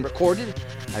 It's been recorded.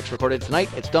 I actually recorded it tonight.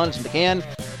 It's done. It's in the can.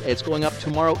 It's going up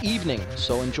tomorrow evening.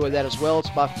 So enjoy that as well. It's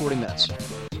about 40 minutes.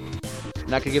 I'm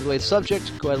not going to give away the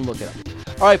subject. Go ahead and look it up.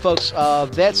 All right, folks.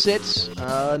 That's it.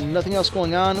 Nothing else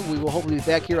going on. We will hopefully be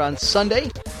back here on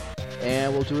Sunday.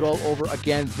 And we'll do it all over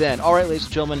again then. All right, ladies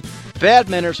and gentlemen. Bad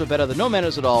manners are better than no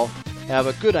manners at all. Have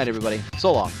a good night, everybody.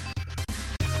 So long.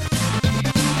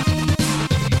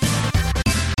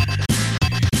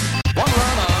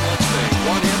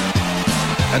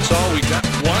 That's all we got.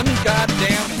 One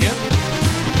goddamn hit.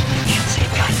 You can't say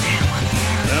goddamn on the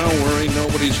air. Don't worry,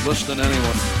 nobody's listening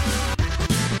anyway.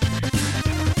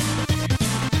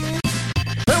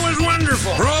 That was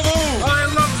wonderful. Bravo!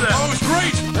 I loved that. Oh, it was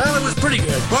great. Well, it was pretty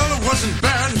good. Well, it wasn't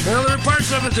bad. Well, there were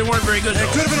parts of it that weren't very good. It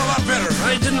could have been a lot better.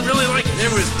 I didn't really like it.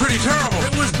 It was pretty terrible.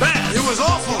 It was bad. It was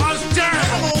awful. It was terrible.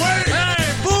 Get him away!